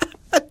 Jordan.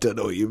 I don't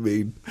know what you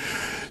mean.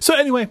 So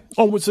anyway,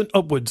 onwards and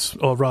upwards,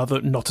 or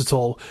rather, not at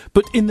all.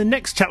 But in the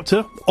next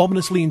chapter,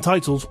 ominously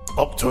entitled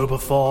October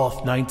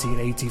 4th,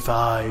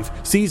 1985,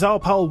 sees our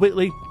pal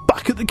Whitley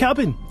back at the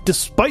cabin,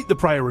 despite the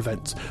prior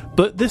events.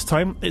 But this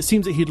time, it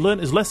seems that he'd learnt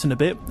his lesson a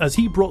bit, as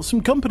he brought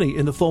some company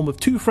in the form of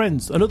two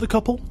friends, another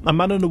couple, a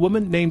man and a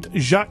woman named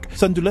Jacques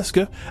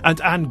Sanduleska and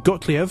Anne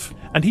Gottlieb,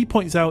 and he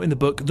points out in the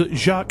book that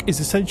Jacques is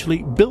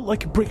essentially built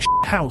like a brick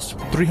house,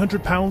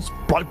 300 pounds,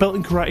 black belt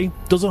in karate,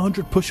 does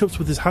 100 push-ups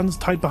with his hands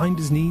tied behind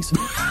his knees.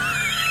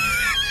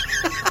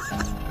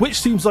 Which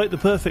seems like the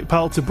perfect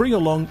pal to bring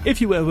along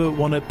if you ever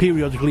want to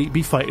periodically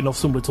be fighting off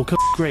some little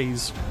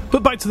greys.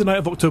 But back to the night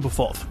of October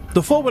 4th.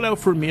 The four went out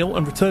for a meal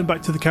and returned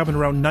back to the cabin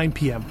around 9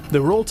 PM. They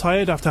were all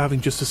tired after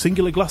having just a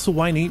singular glass of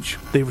wine each.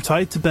 They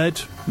retired to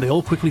bed. They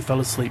all quickly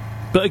fell asleep.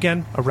 But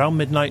again, around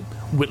midnight,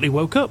 Whitley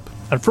woke up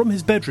and from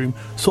his bedroom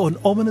saw an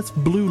ominous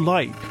blue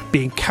light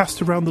being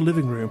cast around the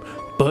living room.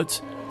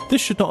 But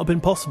this should not have been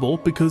possible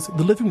because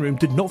the living room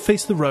did not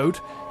face the road,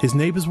 his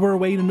neighbours were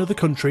away in another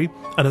country,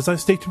 and as I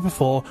stated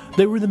before,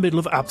 they were in the middle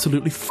of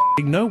absolutely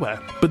f***ing nowhere.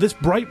 But this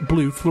bright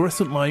blue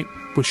fluorescent light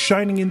was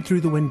shining in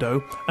through the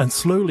window and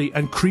slowly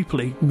and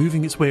creepily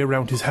moving its way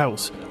around his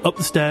house, up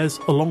the stairs,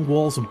 along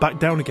walls and back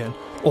down again,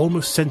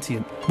 almost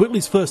sentient.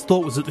 Whitley's first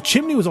thought was that the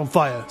chimney was on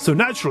fire, so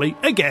naturally,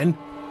 again,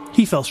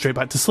 he fell straight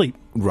back to sleep.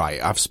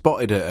 Right, I've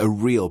spotted a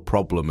real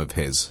problem of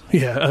his.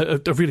 Yeah,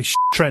 a really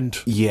trend.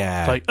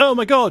 Yeah. Like, oh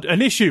my god,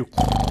 an issue.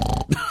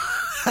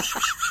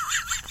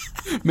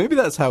 Maybe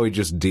that's how he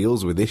just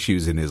deals with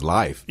issues in his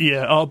life.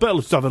 Yeah, I'll better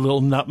just have a little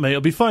nap, mate.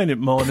 I'll be fine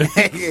in the morning.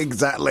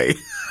 Exactly.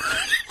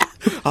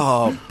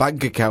 Oh,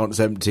 bank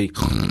account's empty.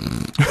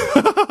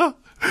 Oh,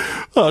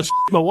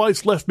 my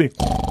wife's left me.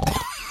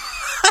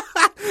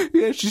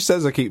 Yeah, she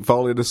says I keep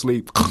falling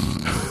asleep.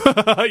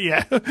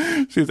 Yeah.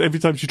 She, every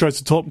time she tries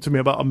to talk to me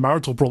about our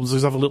marital problems, I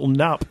just have a little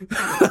nap.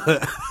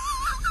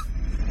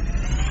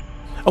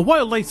 A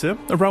while later,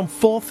 around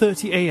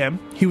 4:30 AM,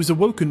 he was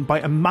awoken by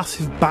a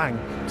massive bang,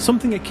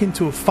 something akin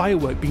to a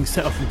firework being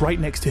set off right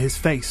next to his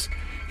face.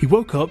 He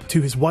woke up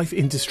to his wife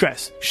in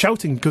distress,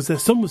 shouting because their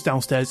son was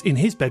downstairs in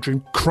his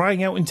bedroom,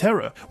 crying out in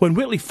terror. When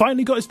Whitley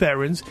finally got his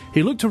bearings,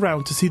 he looked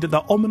around to see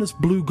that ominous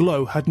blue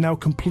glow had now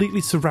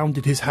completely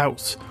surrounded his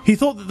house. He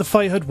thought that the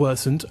fire had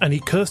worsened, and he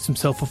cursed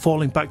himself for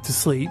falling back to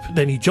sleep.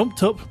 Then he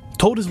jumped up,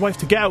 told his wife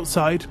to get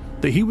outside,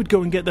 that he would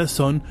go and get their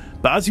son,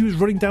 but as he was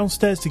running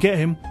downstairs to get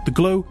him, the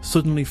glow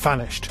suddenly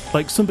vanished,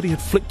 like somebody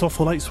had flicked off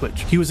a light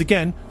switch. He was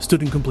again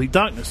stood in complete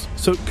darkness,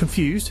 so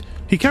confused,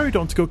 he carried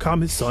on to go calm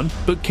his son,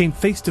 but came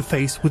face to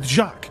face with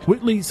Jacques.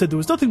 Whitley said there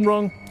was nothing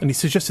wrong, and he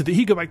suggested that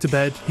he go back to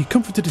bed. He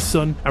comforted his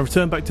son and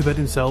returned back to bed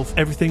himself.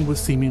 Everything was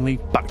seemingly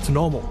back to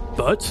normal.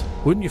 But,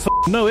 wouldn't you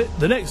know it,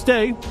 the next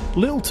day,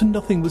 little to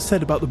nothing was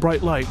said about the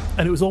bright light,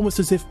 and it was almost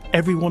as if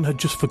everyone had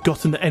just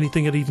forgotten that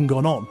anything had even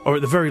gone on, or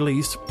at the very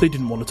least, they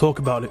didn't want to talk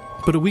about it.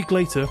 But a week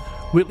later,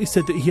 Whitley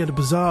said that he had a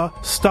bizarre,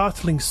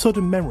 startling,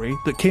 sudden memory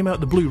that came out of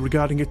the blue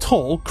regarding a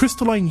tall,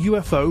 crystalline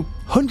UFO,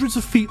 hundreds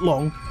of feet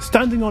long,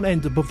 standing on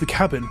end above the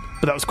cabin,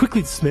 but that was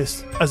quickly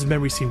dismissed as the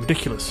memory seemed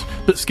ridiculous.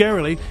 But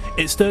scarily,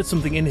 it stirred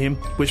something in him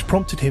which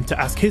prompted him to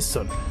ask his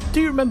son, "Do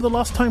you remember the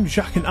last time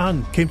Jacques and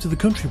Anne came to the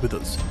country with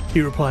us?"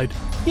 He replied,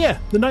 "Yeah,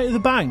 the night of the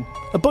bang.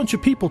 A bunch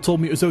of people told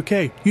me it was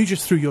okay. You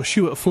just threw your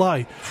shoe at a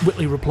fly."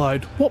 Whitley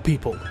replied, "What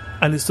people?"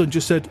 And his son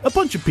just said, "A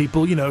bunch of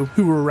people, you know,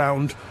 who were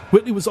around."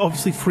 Whitley was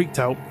obviously freaked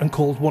out and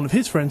called one of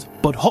his friends,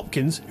 Bud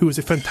Hopkins, who was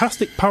a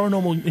fantastic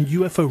paranormal and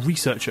UFO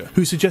researcher,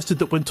 who suggested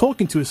that when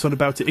talking to his son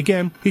about it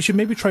again, he should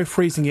maybe try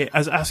phrasing it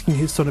as asking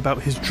his son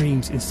about his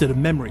dreams instead of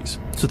memories.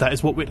 So that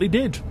is what Whitley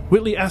did.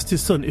 Whitley asked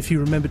his son if he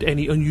remembered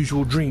any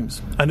unusual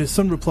dreams, and his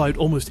son replied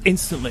almost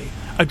instantly,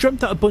 "I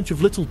dreamt that a bunch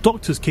of little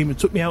doctors came and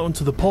took me out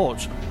onto the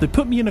porch. They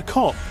put me in a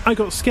cot. I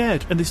got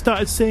scared, and they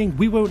started saying,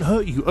 'We won't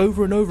hurt you,'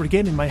 over and over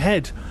again in my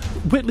head."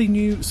 Whitley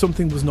knew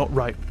something was not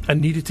right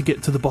and needed to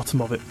get to the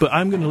bottom of it. But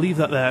I'm going to leave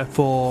that there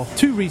for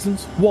two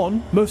reasons.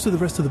 One, most of the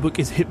rest of the book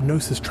is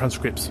hypnosis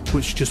transcripts,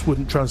 which just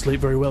wouldn't translate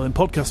very well in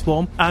podcast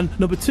form. And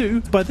number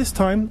two, by this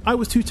time, I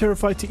was too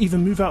terrified to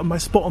even move out of my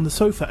spot on the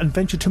sofa and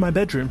venture to my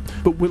bedroom.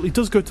 But Whitley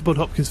does go to Bud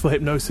Hopkins for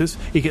hypnosis.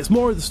 He gets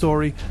more of the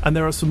story, and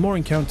there are some more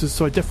encounters,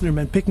 so I definitely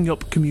recommend picking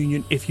up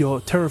Communion if you're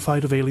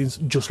terrified of aliens,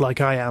 just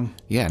like I am.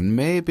 Yeah, and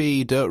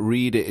maybe don't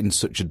read it in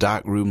such a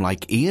dark room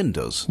like Ian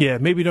does. Yeah,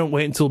 maybe don't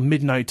wait until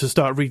midnight to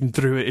start reading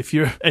through it if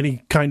you're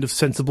any kind of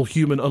sensible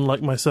human,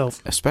 unlike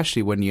myself.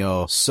 Especially when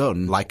your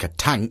son, like a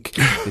tank,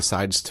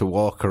 decides to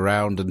walk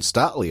around and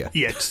startle you.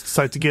 Yeah, just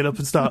decide to get up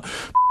and start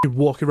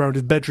walking around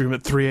his bedroom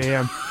at 3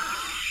 AM.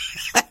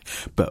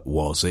 But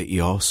was it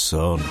your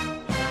son?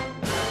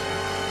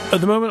 At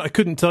the moment, I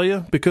couldn't tell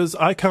you because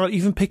I can't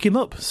even pick him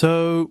up.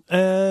 So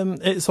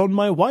it's on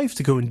my wife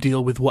to go and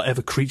deal with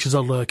whatever creatures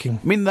are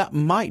lurking. I mean, that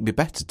might be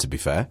better, to be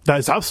fair. That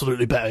is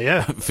absolutely better,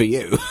 yeah. For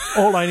you.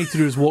 All I need to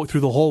do is walk through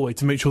the hallway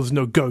to make sure there's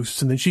no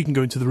ghosts, and then she can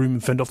go into the room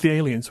and fend off the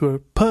aliens. We're a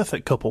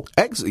perfect couple.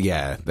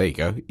 Yeah, there you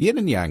go. Yin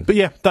and yang. But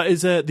yeah, that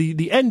is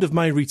the end of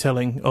my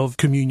retelling of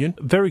Communion.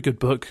 Very good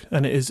book,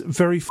 and it is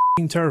very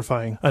f***ing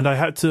terrifying. And I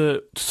had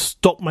to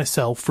stop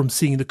myself from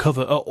seeing the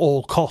cover at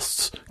all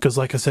costs, because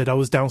like I said, I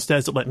was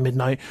downstairs at like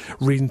midnight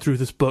reading through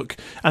this book.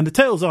 And the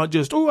tales aren't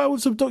just, I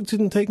was abducted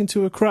and taken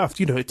to a craft.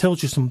 You know, it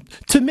tells you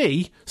to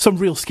me, some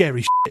real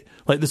scary shit.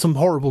 Like, there's some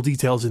horrible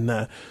details in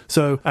there.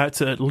 So I had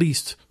to at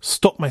least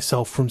stop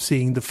myself from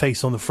seeing the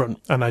face on the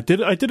front. And I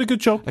did a good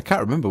job. I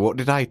can't remember. What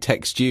did I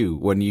text you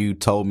when you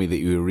told me that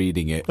you were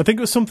reading it? I think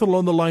it was something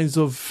along the lines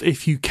of,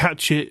 if you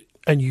catch it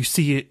and you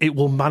see it, it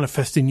will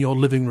manifest in your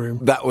living room.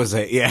 That was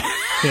it, yeah.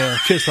 Yeah,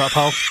 cheers for that,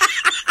 pal.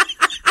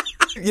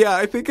 Yeah,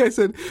 I think I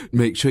said,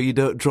 make sure you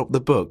don't drop the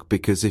book,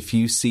 because if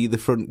you see the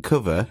front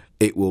cover,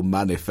 it will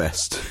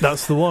manifest.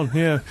 That's the one,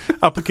 yeah.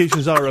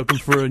 Applications are open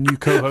for a new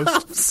co-host.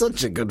 I'm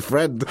such a good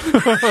friend.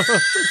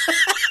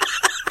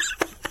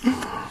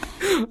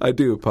 I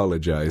do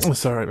apologise.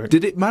 It's all right, mate.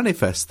 Did it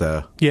manifest,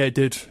 though? Yeah, it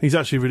did. He's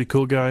actually a really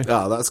cool guy.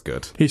 Oh, that's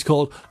good. He's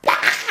called...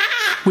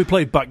 We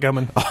played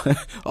backgammon.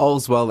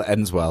 All's well that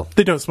ends well.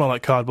 They don't smell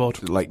like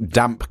cardboard. Like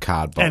damp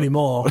cardboard.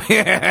 Anymore.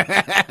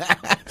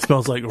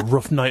 Smells like a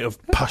rough night of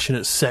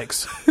passionate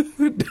sex.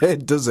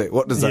 Does it?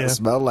 What does that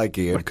smell like,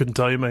 Ian? I couldn't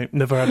tell you, mate.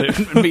 Never had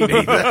it. Me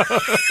neither.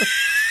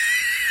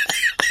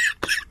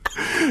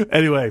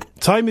 Anyway,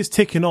 time is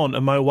ticking on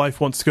and my wife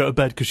wants to go to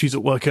bed because she's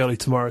at work early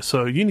tomorrow,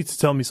 so you need to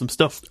tell me some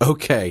stuff.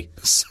 Okay,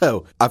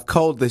 so I've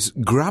called this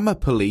Grammar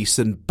Police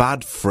and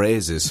Bad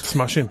Phrases.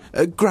 Smashing.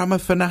 A grammar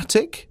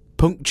fanatic?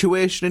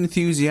 Punctuation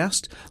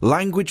enthusiast,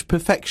 language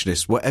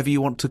perfectionist, whatever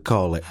you want to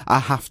call it. I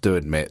have to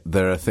admit,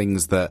 there are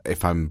things that,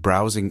 if I'm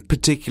browsing,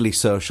 particularly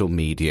social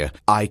media,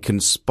 I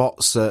can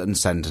spot certain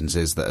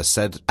sentences that are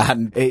said,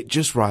 and it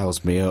just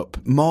riles me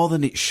up more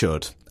than it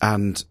should.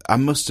 And I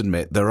must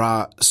admit, there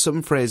are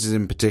some phrases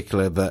in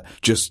particular that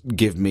just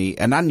give me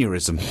an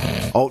aneurysm.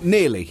 Or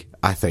nearly,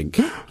 I think.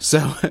 So,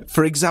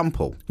 for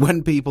example,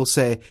 when people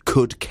say,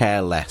 could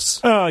care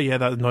less. Oh, yeah,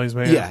 that annoys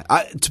me. Yeah,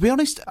 to be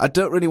honest, I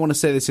don't really want to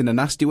say this in a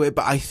nasty way,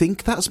 but I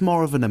think that's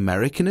more of an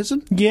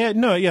Americanism. Yeah,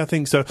 I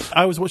think so.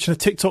 I was watching a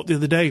TikTok the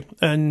other day,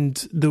 and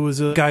there was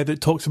a guy that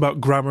talks about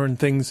grammar and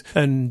things,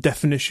 and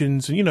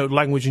definitions, and,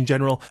 language in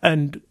general.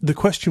 And the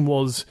question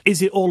was,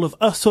 is it all of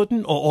a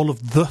sudden or all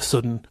of the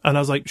sudden? And I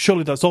was like,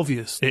 surely that's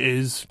obvious. It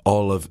is.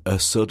 All of a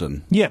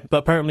sudden. Yeah, but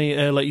apparently,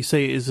 like you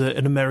say, it is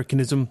an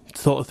Americanism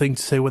sort of thing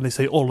to say when they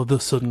say all of the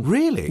sudden.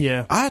 Really?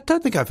 Yeah. I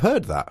don't think I've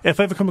heard that. If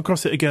I ever come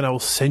across it again, I will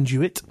send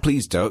you it.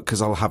 Please don't,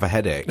 because I'll have a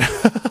headache.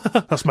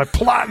 That's my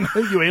plan,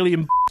 you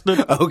alien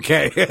bastard.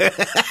 Okay.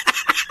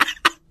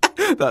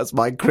 That's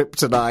my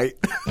kryptonite.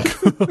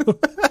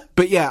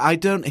 But yeah, I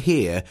don't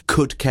hear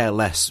could care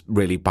less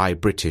really by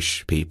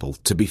British people,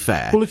 to be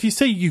fair. Well, if you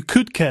say you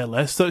could care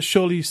less, that's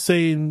surely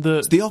saying that...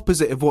 It's the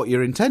opposite of what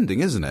you're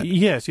intending, isn't it?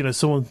 Yes,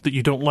 someone that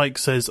you don't like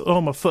says,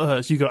 my foot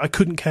hurts. You go, I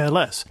couldn't care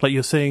less. Like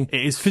you're saying,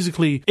 it is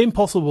physically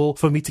impossible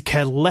for me to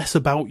care less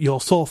about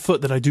your sore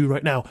foot than I do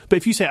right now. But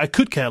if you say I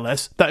could care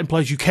less, that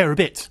implies you care a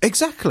bit.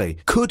 Exactly.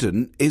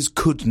 Couldn't is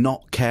could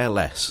not care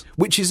less,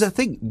 which is, I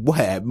think,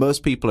 where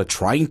most people are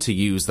trying to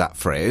use that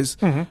phrase.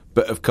 Mm-hmm.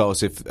 But of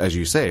course, if, as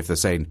you say, if they're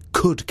saying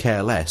could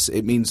care less,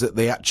 it means that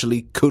they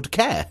actually could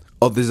care.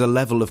 Or there's a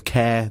level of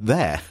care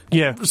there.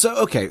 Yeah.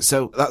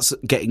 So that's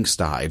getting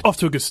started. Off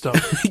to a good start.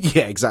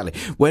 Yeah, exactly.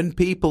 When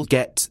people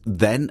get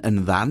then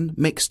and than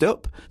mixed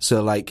up,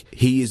 so like,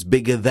 he is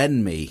bigger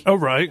than me. Oh,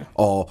 right.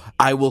 Or,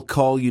 I will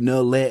call you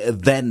no later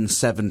than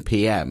 7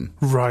 p.m.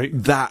 Right.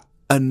 That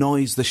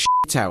annoys the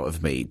shit out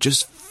of me.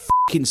 Just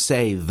fucking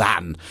say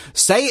than.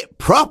 Say it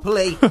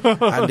properly,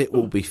 and it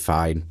will be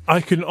fine.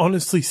 I can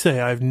honestly say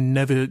I've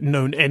never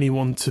known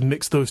anyone to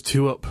mix those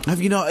two up.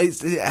 Have you not?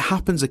 It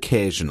happens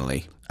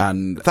occasionally.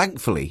 And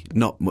thankfully,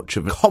 not much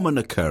of a common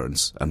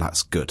occurrence, and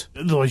that's good.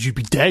 Otherwise, you'd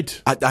be dead.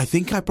 I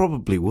think I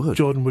probably would.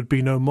 Jordan would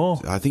be no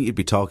more. I think you'd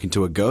be talking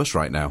to a ghost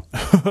right now.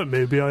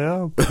 Maybe I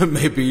am.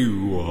 Maybe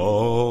you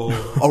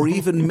are. Or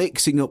even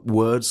mixing up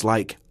words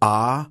like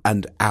are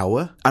and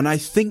our. And I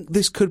think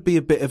this could be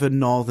a bit of a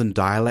northern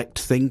dialect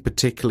thing,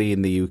 particularly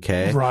in the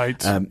UK.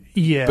 Right.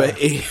 Yeah.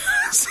 But it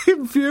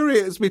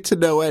infuriates me to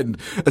no end,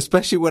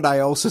 especially when I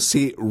also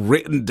see it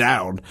written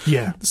down.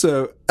 Yeah.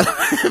 So,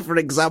 for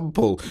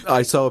example,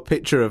 I saw a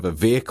picture of a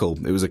vehicle.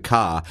 It was a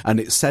car, and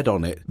it said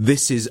on it,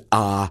 "This is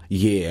our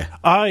year."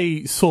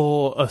 I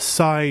saw a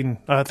sign.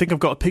 I think I've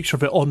got a picture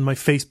of it on my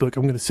Facebook.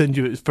 I'm going to send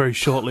you it very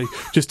shortly,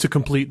 just to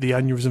complete the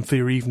aneurysm for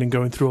your evening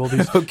going through all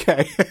these.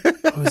 Okay.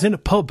 I was in a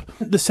pub.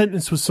 The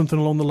sentence was something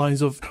along the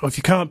lines of, if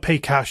you can't pay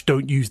cash,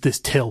 don't use this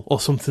till, or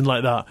something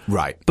like that.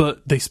 Right.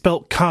 But they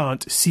spelt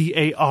can't,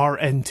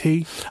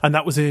 C-A-R-N-T, and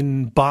that was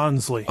in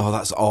Barnsley. Oh,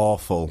 that's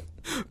awful.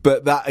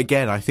 But that,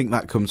 again, I think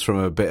that comes from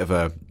a bit of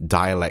a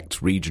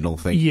dialect regional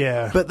thing.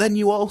 Yeah. But then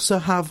you also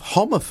have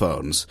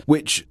homophones,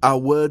 which are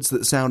words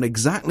that sound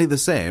exactly the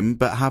same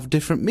but have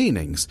different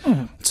meanings.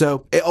 Mm.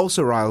 So it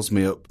also riles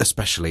me up,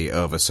 especially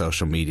over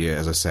social media,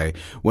 as I say,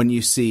 when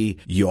you see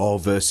your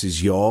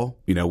versus your,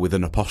 with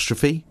an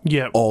apostrophe.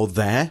 Yeah. Or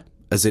there,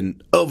 as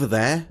in over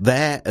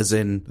there as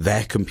in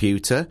their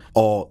computer,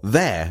 or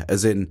there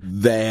as in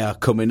they're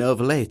coming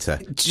over later.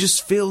 It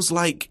just feels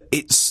like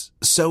it's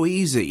so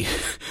easy,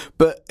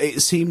 but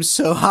it seems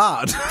so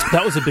hard.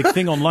 That was a big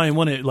thing online,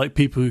 wasn't it? Like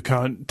people who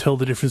can't tell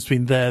the difference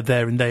between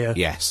there, and there.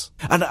 Yes.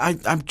 And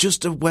I'm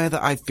just aware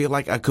that I feel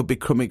like I could be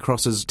coming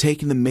across as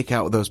taking the mick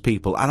out of those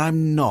people, and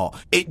I'm not.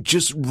 It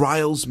just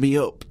riles me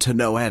up to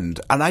no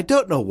end, and I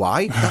don't know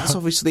why. That's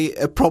obviously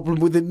a problem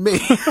within me.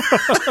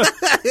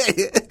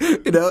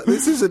 You know,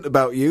 this isn't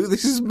about you,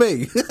 this is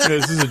me. Yeah,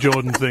 this is a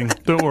Jordan thing.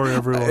 Don't worry,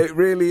 everyone. It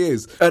really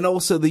is. And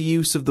also the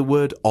use of the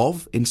word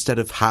of instead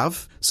of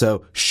have.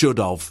 So should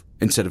of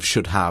instead of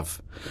should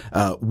have.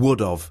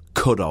 Would of,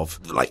 could of.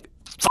 Like,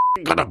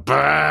 gonna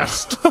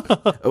burst.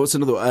 What's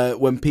another?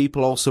 When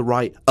people also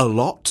write a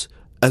lot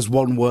as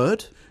one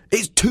word.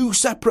 It's two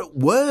separate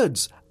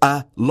words.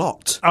 A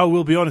lot. I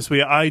will be honest with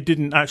you, I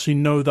didn't actually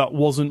know that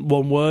wasn't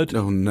one word.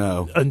 Oh,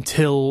 no.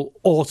 Until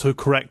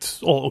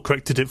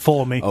autocorrected it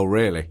for me. Oh,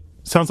 really?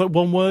 Sounds like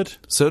one word.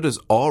 So does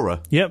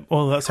aura. Yep,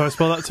 well, that's how I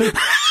spell that too.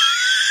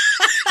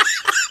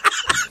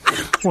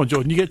 Come on,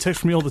 Jordan, you get texts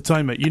from me all the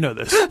time, mate. You know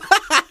this.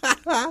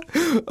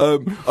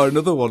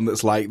 Another one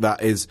that's like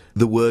that is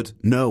the word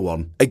no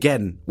one.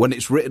 Again, when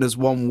it's written as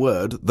one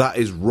word, that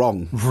is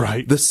wrong.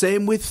 Right. The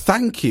same with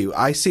thank you.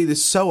 I see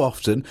this so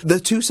often. They're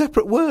two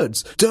separate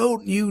words.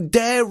 Don't you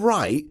dare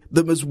write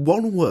them as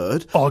one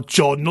word. Or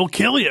Jordan will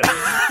kill you.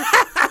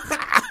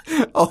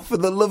 Oh, for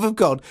the love of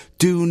God,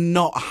 do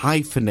not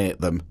hyphenate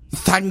them.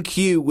 Thank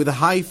you with a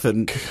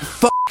hyphen.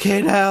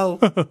 Fucking hell.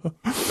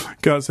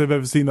 Can't say I've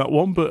ever seen that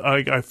one, but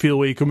I feel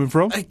where you're coming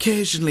from.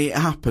 Occasionally it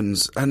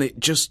happens, and it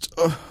just...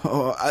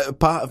 a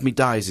part of me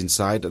dies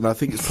inside, and I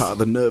think it's part of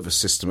the nervous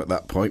system at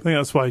that point. I think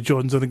that's why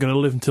Jordan's only going to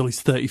live until he's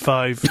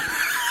 35.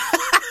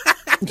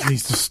 He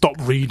needs to stop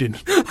reading.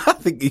 I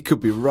think he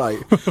could be right.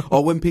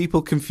 Or when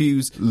people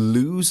confuse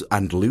lose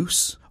and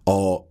loose,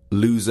 or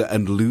loser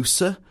and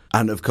looser,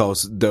 and of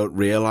course don't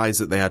realise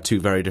that they are two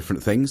very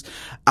different things.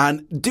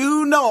 And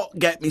do not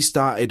get me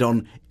started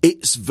on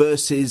it's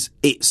versus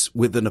it's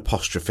with an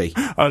apostrophe.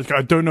 I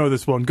don't know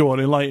this one. Go on,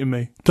 enlighten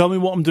me. Tell me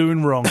what I'm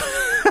doing wrong.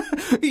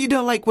 You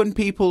know, like when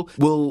people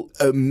will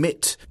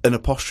omit an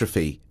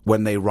apostrophe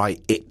when they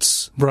write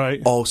it's.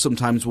 Right. Or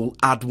sometimes will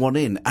add one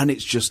in, and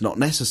it's just not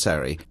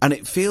necessary. And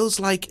it feels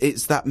like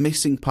it's that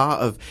missing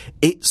part of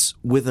it's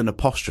with an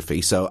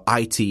apostrophe, so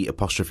IT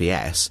apostrophe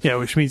S. Yeah,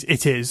 which means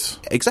it is.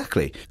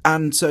 Exactly.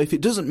 And so if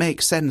it doesn't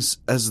make sense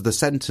as the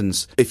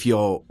sentence, if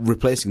you're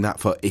replacing that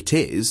for it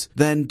is,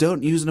 then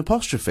don't use an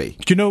apostrophe.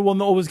 Do you know one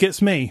that always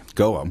gets me?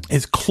 Go on.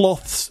 Is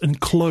cloths and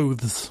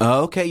clothes.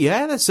 Okay,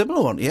 yeah, that's a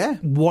similar one, yeah.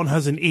 One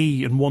has an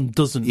E and one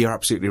doesn't. You're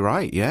absolutely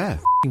right, yeah.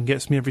 It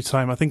gets me every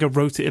time. I think I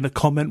wrote it in a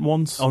comment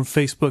once on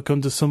Facebook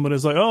under someone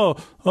who's like, oh,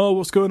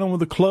 what's going on with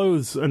the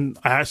clothes? And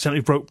I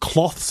accidentally wrote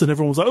cloths, and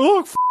everyone was like,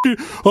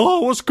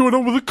 what's going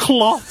on with the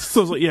cloths? I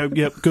was like,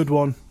 yeah, good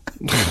one.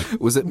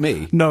 Was it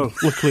me? No,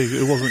 luckily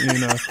it wasn't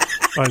you. No,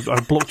 I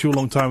blocked you a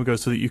long time ago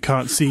so that you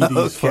can't see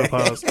these faux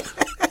pas.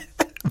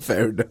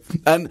 Fair enough.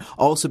 And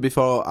also,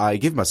 before I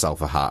give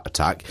myself a heart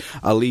attack,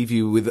 I'll leave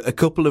you with a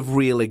couple of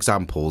real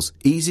examples.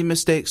 Easy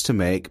mistakes to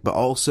make, but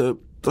also,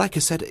 like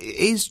I said, it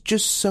is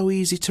just so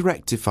easy to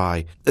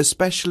rectify,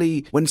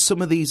 especially when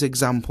some of these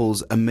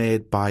examples are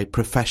made by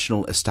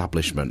professional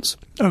establishments.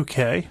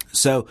 Okay.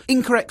 So,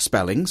 incorrect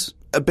spellings.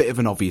 A bit of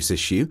an obvious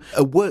issue.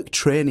 A work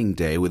training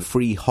day with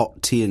free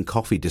hot tea and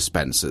coffee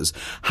dispensers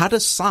had a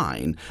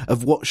sign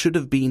of what should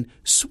have been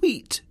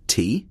sweet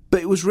tea, but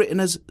it was written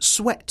as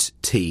sweat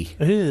tea.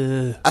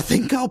 Ew. I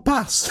think I'll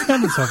pass. That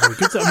doesn't sound very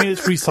good. I mean,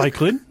 it's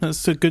recycling.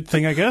 That's a good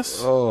thing, I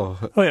guess.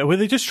 Oh yeah, were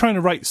they just trying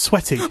to write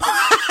sweaty?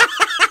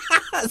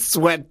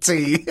 Sweat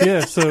tea.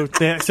 Yeah, so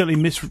they accidentally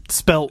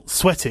misspelt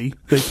sweaty.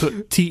 They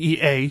put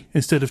TEA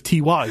instead of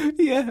TY.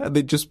 Yeah, and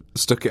they just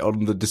stuck it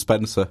on the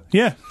dispenser.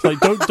 Yeah, like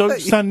don't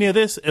stand near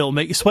this, it'll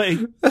make you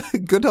sweaty.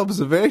 Good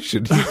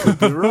observation. You could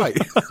be right.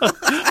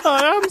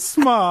 I am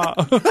smart.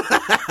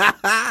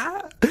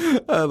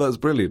 Oh, that's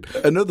brilliant.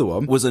 Another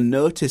one was a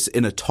notice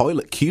in a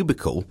toilet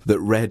cubicle that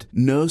read,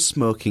 no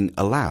smoking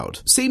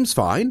allowed. Seems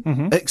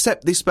fine,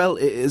 except they spell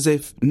it as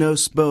if no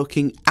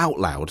smoking out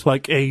loud.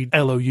 Like a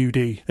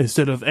LOUD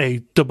instead of a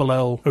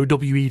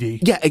LLOWED.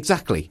 Yeah,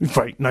 exactly.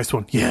 Right, nice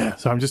one. Yeah,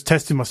 so I'm just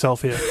testing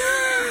myself here.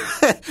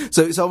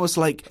 So it's almost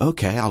like,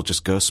 okay, I'll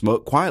just go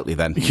smoke quietly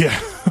then. Yeah.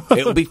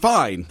 It'll be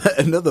fine.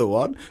 Another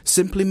one,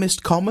 simply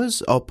missed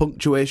commas or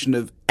punctuation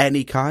of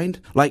any kind.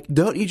 Like,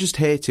 don't you just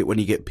hate it when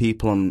you get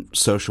people on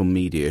social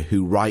media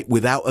who write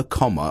without a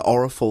comma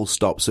or a full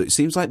stop, so it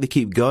seems like they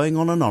keep going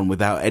on and on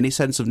without any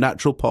sense of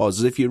natural pause.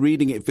 As if you're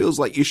reading it, it feels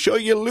like you're sure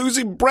you're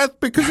losing breath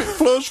because it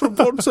flows from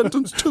one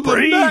sentence to the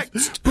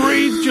next.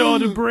 Breathe,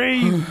 Jordan,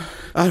 breathe.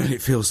 And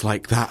it feels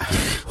like that.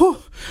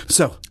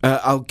 So,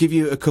 I'll give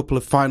you a couple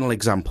of final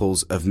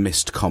examples of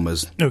missed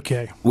commas.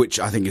 Okay. Which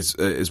I think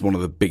is one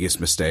of the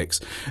biggest mistakes.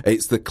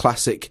 It's the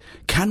classic,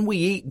 can we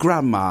eat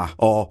grandma?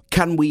 Or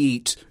can we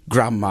eat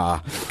grandma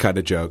kind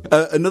of joke.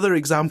 Another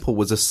example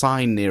was a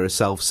sign near a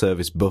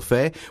self-service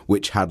buffet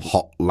which had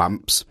hot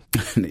lamps.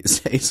 And it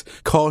says,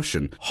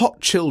 caution, hot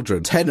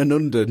children 10 and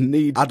under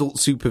need adult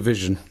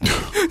supervision.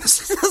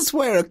 That's It's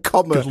where a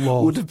comma Good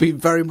Lord. would have been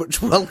very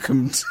much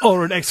welcomed.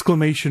 Or an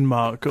exclamation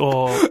mark,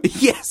 or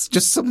Yes,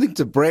 just something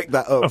to break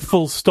that up. a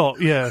full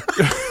stop, yeah.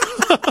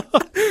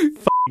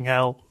 Fucking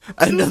hell.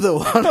 Another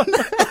one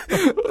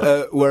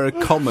where a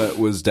comma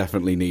was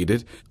definitely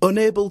needed.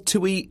 Unable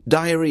to eat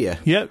diarrhea.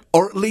 Yep.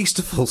 Or at least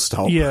a full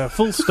stop. Yeah,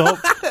 full stop.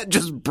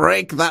 Just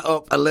break that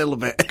up a little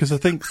bit. Because I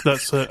think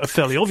that's a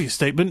fairly obvious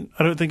statement.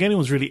 I don't think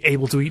anyone's really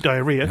able to eat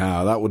diarrhea.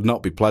 No, that would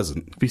not be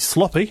pleasant. It'd be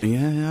sloppy.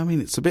 Yeah, I mean,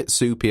 it's a bit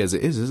soupy as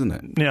it is, isn't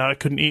it? Yeah, I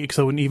couldn't eat it because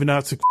I wouldn't even know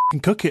how to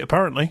cook it,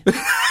 apparently.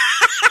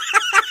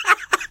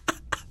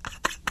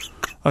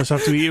 I just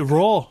have to eat it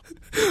raw.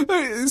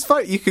 It's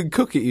fine, you can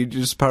cook it, you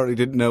just apparently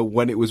didn't know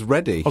when it was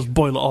ready. I'll just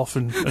boil it off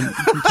and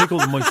take all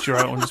the moisture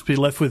out and just be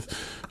left with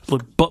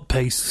like butt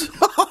paste.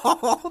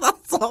 Oh,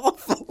 that's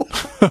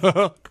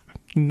awful.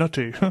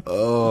 Nutty.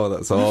 Oh,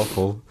 that's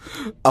awful.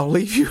 I'll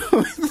leave you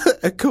with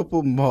a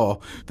couple more.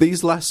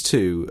 These last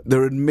two,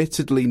 they're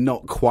admittedly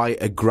not quite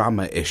a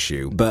grammar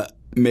issue, but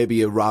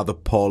maybe a rather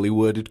poorly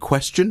worded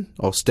question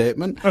or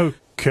statement.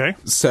 Okay.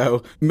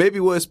 So, maybe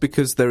worse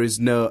because there is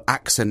no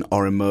accent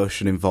or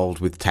emotion involved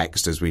with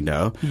text, as we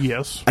know.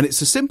 Yes. And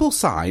it's a simple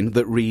sign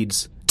that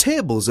reads,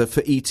 "Tables are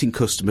for eating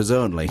customers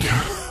only."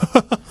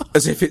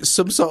 As if it's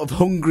some sort of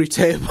hungry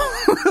table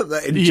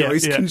that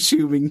enjoys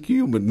consuming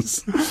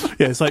humans.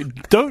 Yeah, it's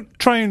like, don't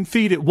try and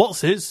feed it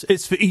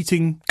it's for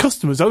eating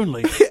customers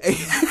only.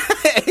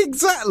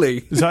 Exactly.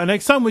 Is that an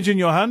egg sandwich in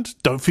your hand?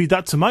 Don't feed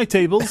that to my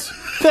tables.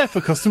 They're for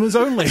customers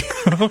only.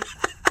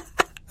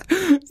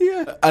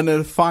 Yeah. And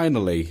then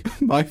finally,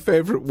 my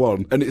favourite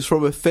one, and it's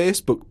from a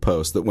Facebook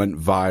post that went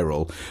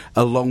viral,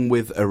 along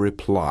with a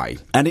reply.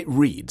 And it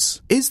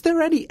reads, "Is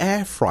there any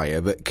air fryer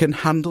that can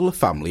handle a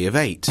family of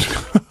 8?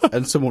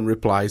 And someone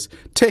replies,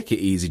 "Take it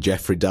easy,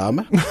 Jeffrey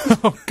Dahmer."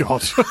 Oh,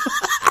 God.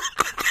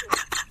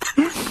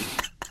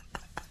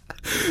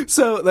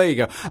 So, there you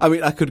go. I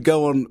mean, I could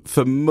go on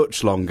for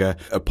much longer.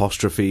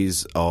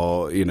 Apostrophes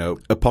or,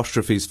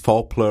 apostrophes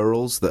for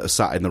plurals that are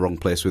sat in the wrong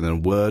place within a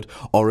word,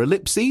 or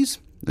ellipses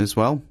as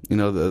well,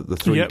 the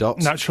three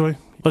dots. Naturally.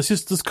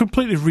 Let's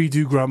completely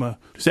redo grammar.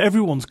 So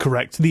everyone's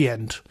correct, the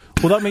end.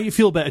 Will that make you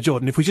feel better,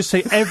 Jordan? If we just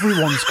say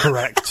everyone's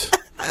correct,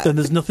 then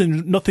there's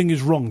nothing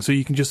is wrong, so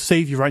you can just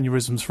save your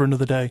aneurysms for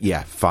another day.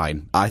 Yeah,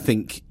 fine. I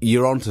think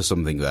you're onto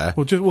something there.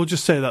 We'll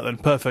just say that then.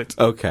 Perfect.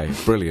 Okay,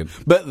 brilliant.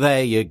 But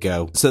there you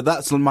go. So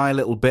that's my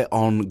little bit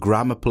on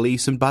grammar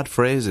police and bad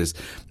phrases.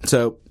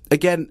 So,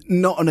 again,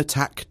 not an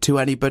attack to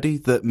anybody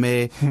that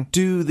may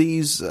do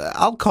these,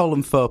 I'll call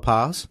them faux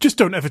pas. Just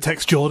don't ever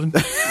text Jordan.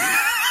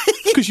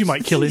 Because you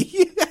might kill him.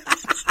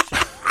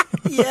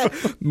 Yeah,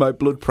 my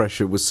blood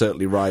pressure was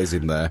certainly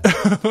rising there.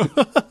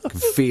 I can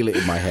feel it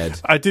in my head.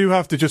 I do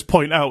have to just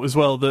point out as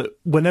well that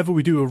whenever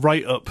we do a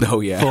write-up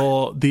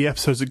for the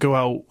episodes that go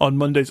out on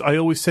Mondays, I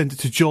always send it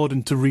to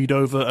Jordan to read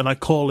over, and I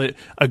call it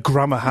a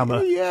grammar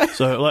hammer. Yeah.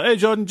 So, like, hey,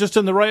 Jordan, just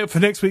done the write-up for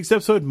next week's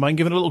episode. Mind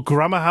giving a little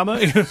grammar hammer?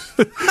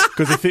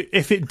 Because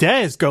if it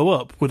dares go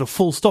up with a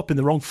full stop in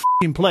the wrong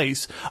f***ing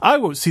place, I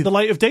won't see the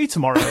light of day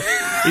tomorrow.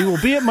 He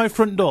will be at my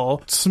front door,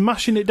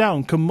 smashing it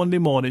down come Monday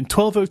morning,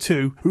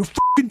 12:02. Who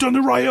f***ing done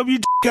the write-up, you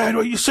d***head?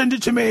 Why you send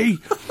it to me?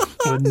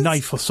 Or a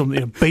knife or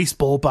something, a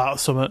baseball bat or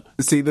something.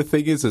 See, the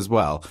thing is as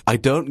well, I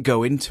don't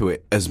go into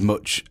it as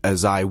much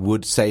as I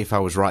would say if I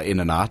was writing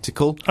an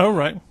article. Oh,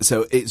 right.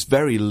 So it's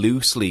very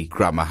loosely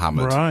grammar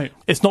hammered. Right.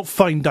 It's not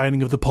fine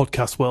dining of the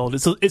podcast world.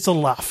 It's a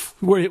laugh.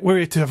 We're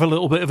here to have a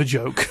little bit of a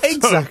joke.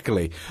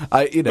 Exactly.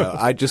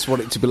 I just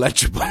want it to be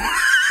legible.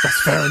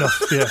 That's fair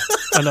enough, yeah.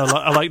 And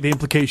I like the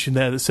implication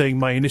there that saying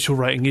my initial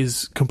writing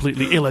is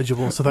completely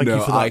illegible, so thank you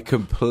for that. I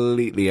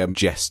completely am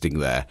jesting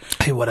there.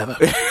 Hey, whatever.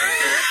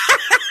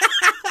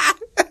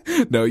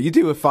 No, you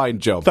do a fine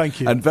job.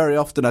 Thank you. And very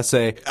often I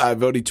say,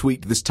 I've only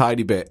tweaked this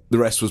tiny bit. The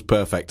rest was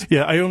perfect.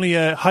 Yeah, I only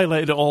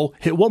highlighted it all,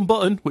 hit one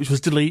button, which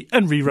was delete,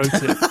 and rewrote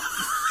it.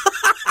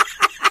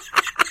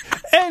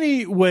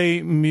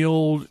 Anyway, me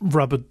old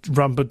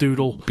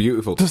rambadoodle.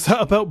 Beautiful. Does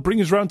that about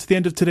bring us round to the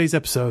end of today's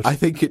episode? I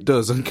think it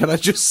does. And can I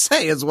just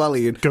say as well,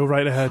 Ian? Go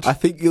right ahead. I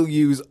think you'll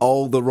use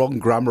all the wrong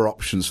grammar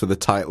options for the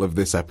title of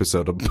this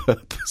episode on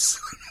purpose.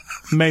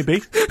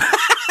 Maybe.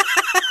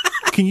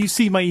 Can you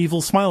see my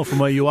evil smile from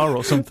where you are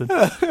or something?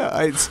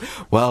 I've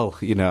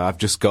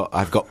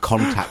got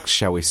contacts,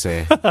 shall we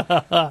say.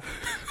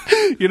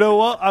 You know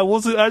what? I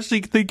wasn't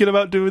actually thinking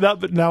about doing that,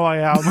 but now I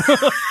am.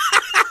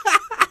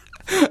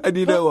 And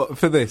you know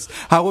what?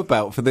 How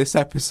about for this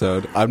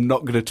episode, I'm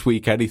not going to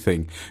tweak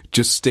anything.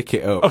 Just stick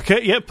it up.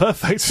 Okay, yeah,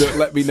 perfect. Don't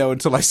let me know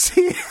until I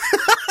see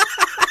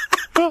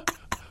it.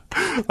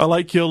 I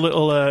like your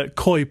little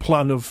coy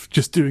plan of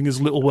just doing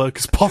as little work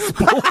as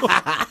possible.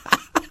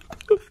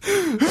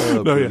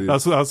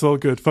 That's all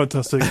good.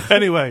 Fantastic.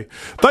 Anyway,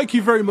 thank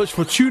you very much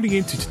for tuning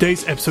in to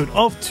today's episode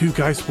of Two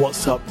Guys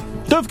What's Up.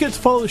 Don't forget to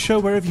follow the show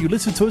wherever you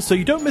listen to us so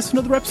you don't miss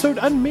another episode,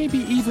 and maybe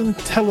even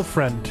tell a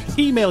friend.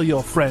 Email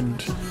your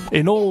friend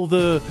in all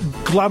the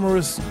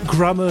glamorous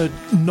grammar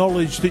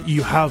knowledge that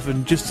you have,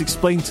 and just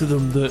explain to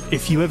them that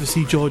if you ever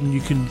see Jordan,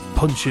 you can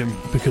punch him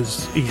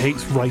because he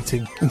hates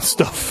writing and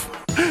stuff.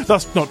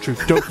 That's not true.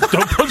 Don't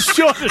punch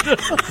Jordan.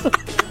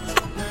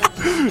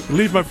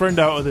 Leave my friend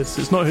out of this.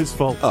 It's not his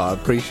fault. Oh, I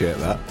appreciate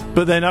that.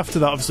 But then after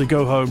that, obviously,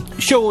 go home.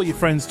 Show all your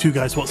friends Two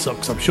Guys What's Up,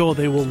 because I'm sure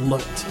they will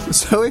love it.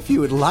 So if you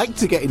would like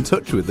to get in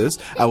touch with us,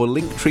 our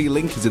Linktree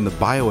link is in the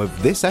bio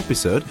of this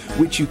episode,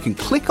 which you can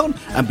click on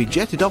and be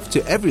jetted off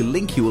to every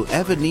link you will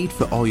ever need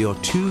for all your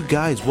Two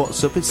Guys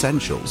What's Up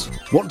essentials.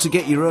 Want to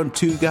get your own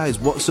Two Guys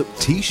What's Up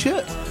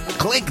t-shirt?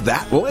 Click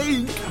that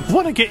link.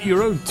 Want to get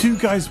your own Two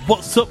Guys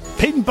What's Up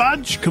pin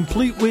badge,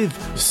 complete with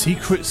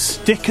secret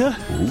sticker?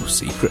 Ooh,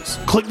 secrets.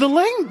 Click the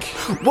link.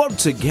 Want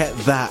to get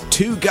that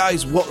Two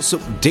Guys What's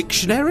Up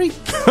dictionary?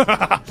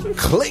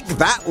 Click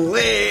that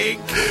link.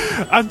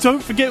 And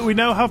don't forget, we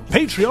now have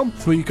Patreon,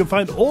 where you can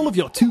find all of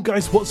your Two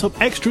Guys What's Up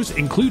extras,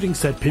 including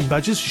said pin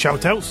badges,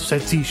 shout-outs,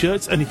 said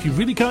t-shirts, and if you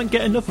really can't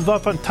get enough of our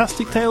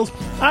fantastic tales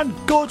and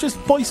gorgeous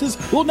voices,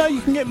 well, now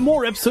you can get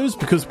more episodes,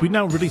 because we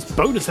now release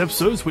bonus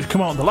episodes, which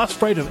come out on the last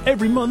Friday of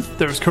every month.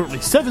 There is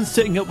currently 7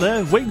 sitting up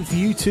there, waiting for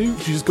you to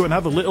just go and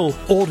have a little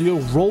audio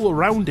roll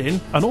around in,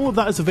 and all of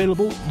that is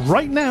available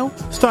right now,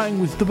 starting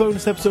with the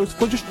bonus episodes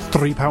for just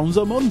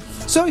 £3 a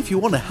month. So if you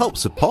want to help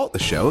support the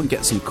show and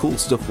get some cool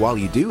stuff while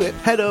you do it,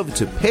 head over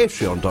to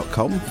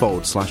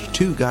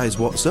patreon.com/Two Guys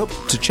What's Up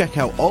to check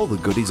out all the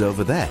goodies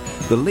over there.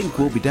 The link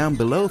will be down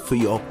below for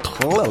your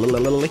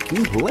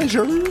clicking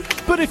pleasure.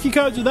 But if you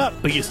can't do that,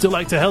 but you still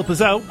like to help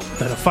us out,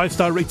 then a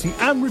 5-star rating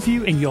and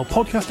review in your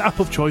podcast app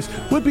of choice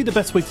would be the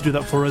best way to do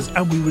that for us,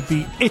 and we would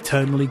be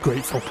eternally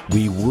grateful.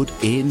 We would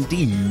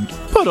indeed.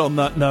 But on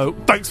that note,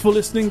 thanks for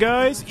listening,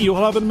 guys.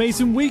 You'll have an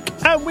amazing week,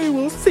 and we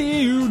will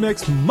see you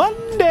next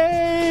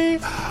Monday.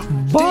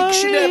 Bye.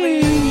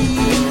 Dictionary.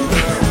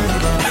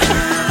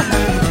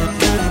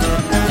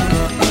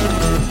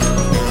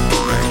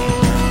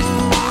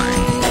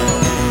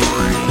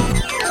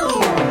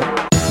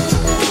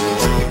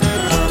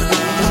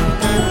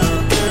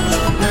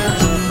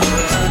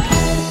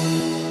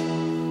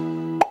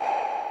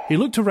 He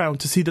looked around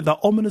to see that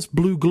ominous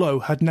blue glow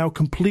had now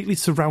completely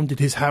surrounded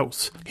his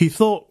house. He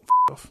thought,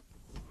 F off.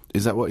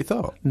 Is that what you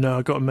thought? No,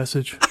 I got a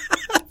message.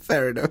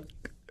 Fair enough.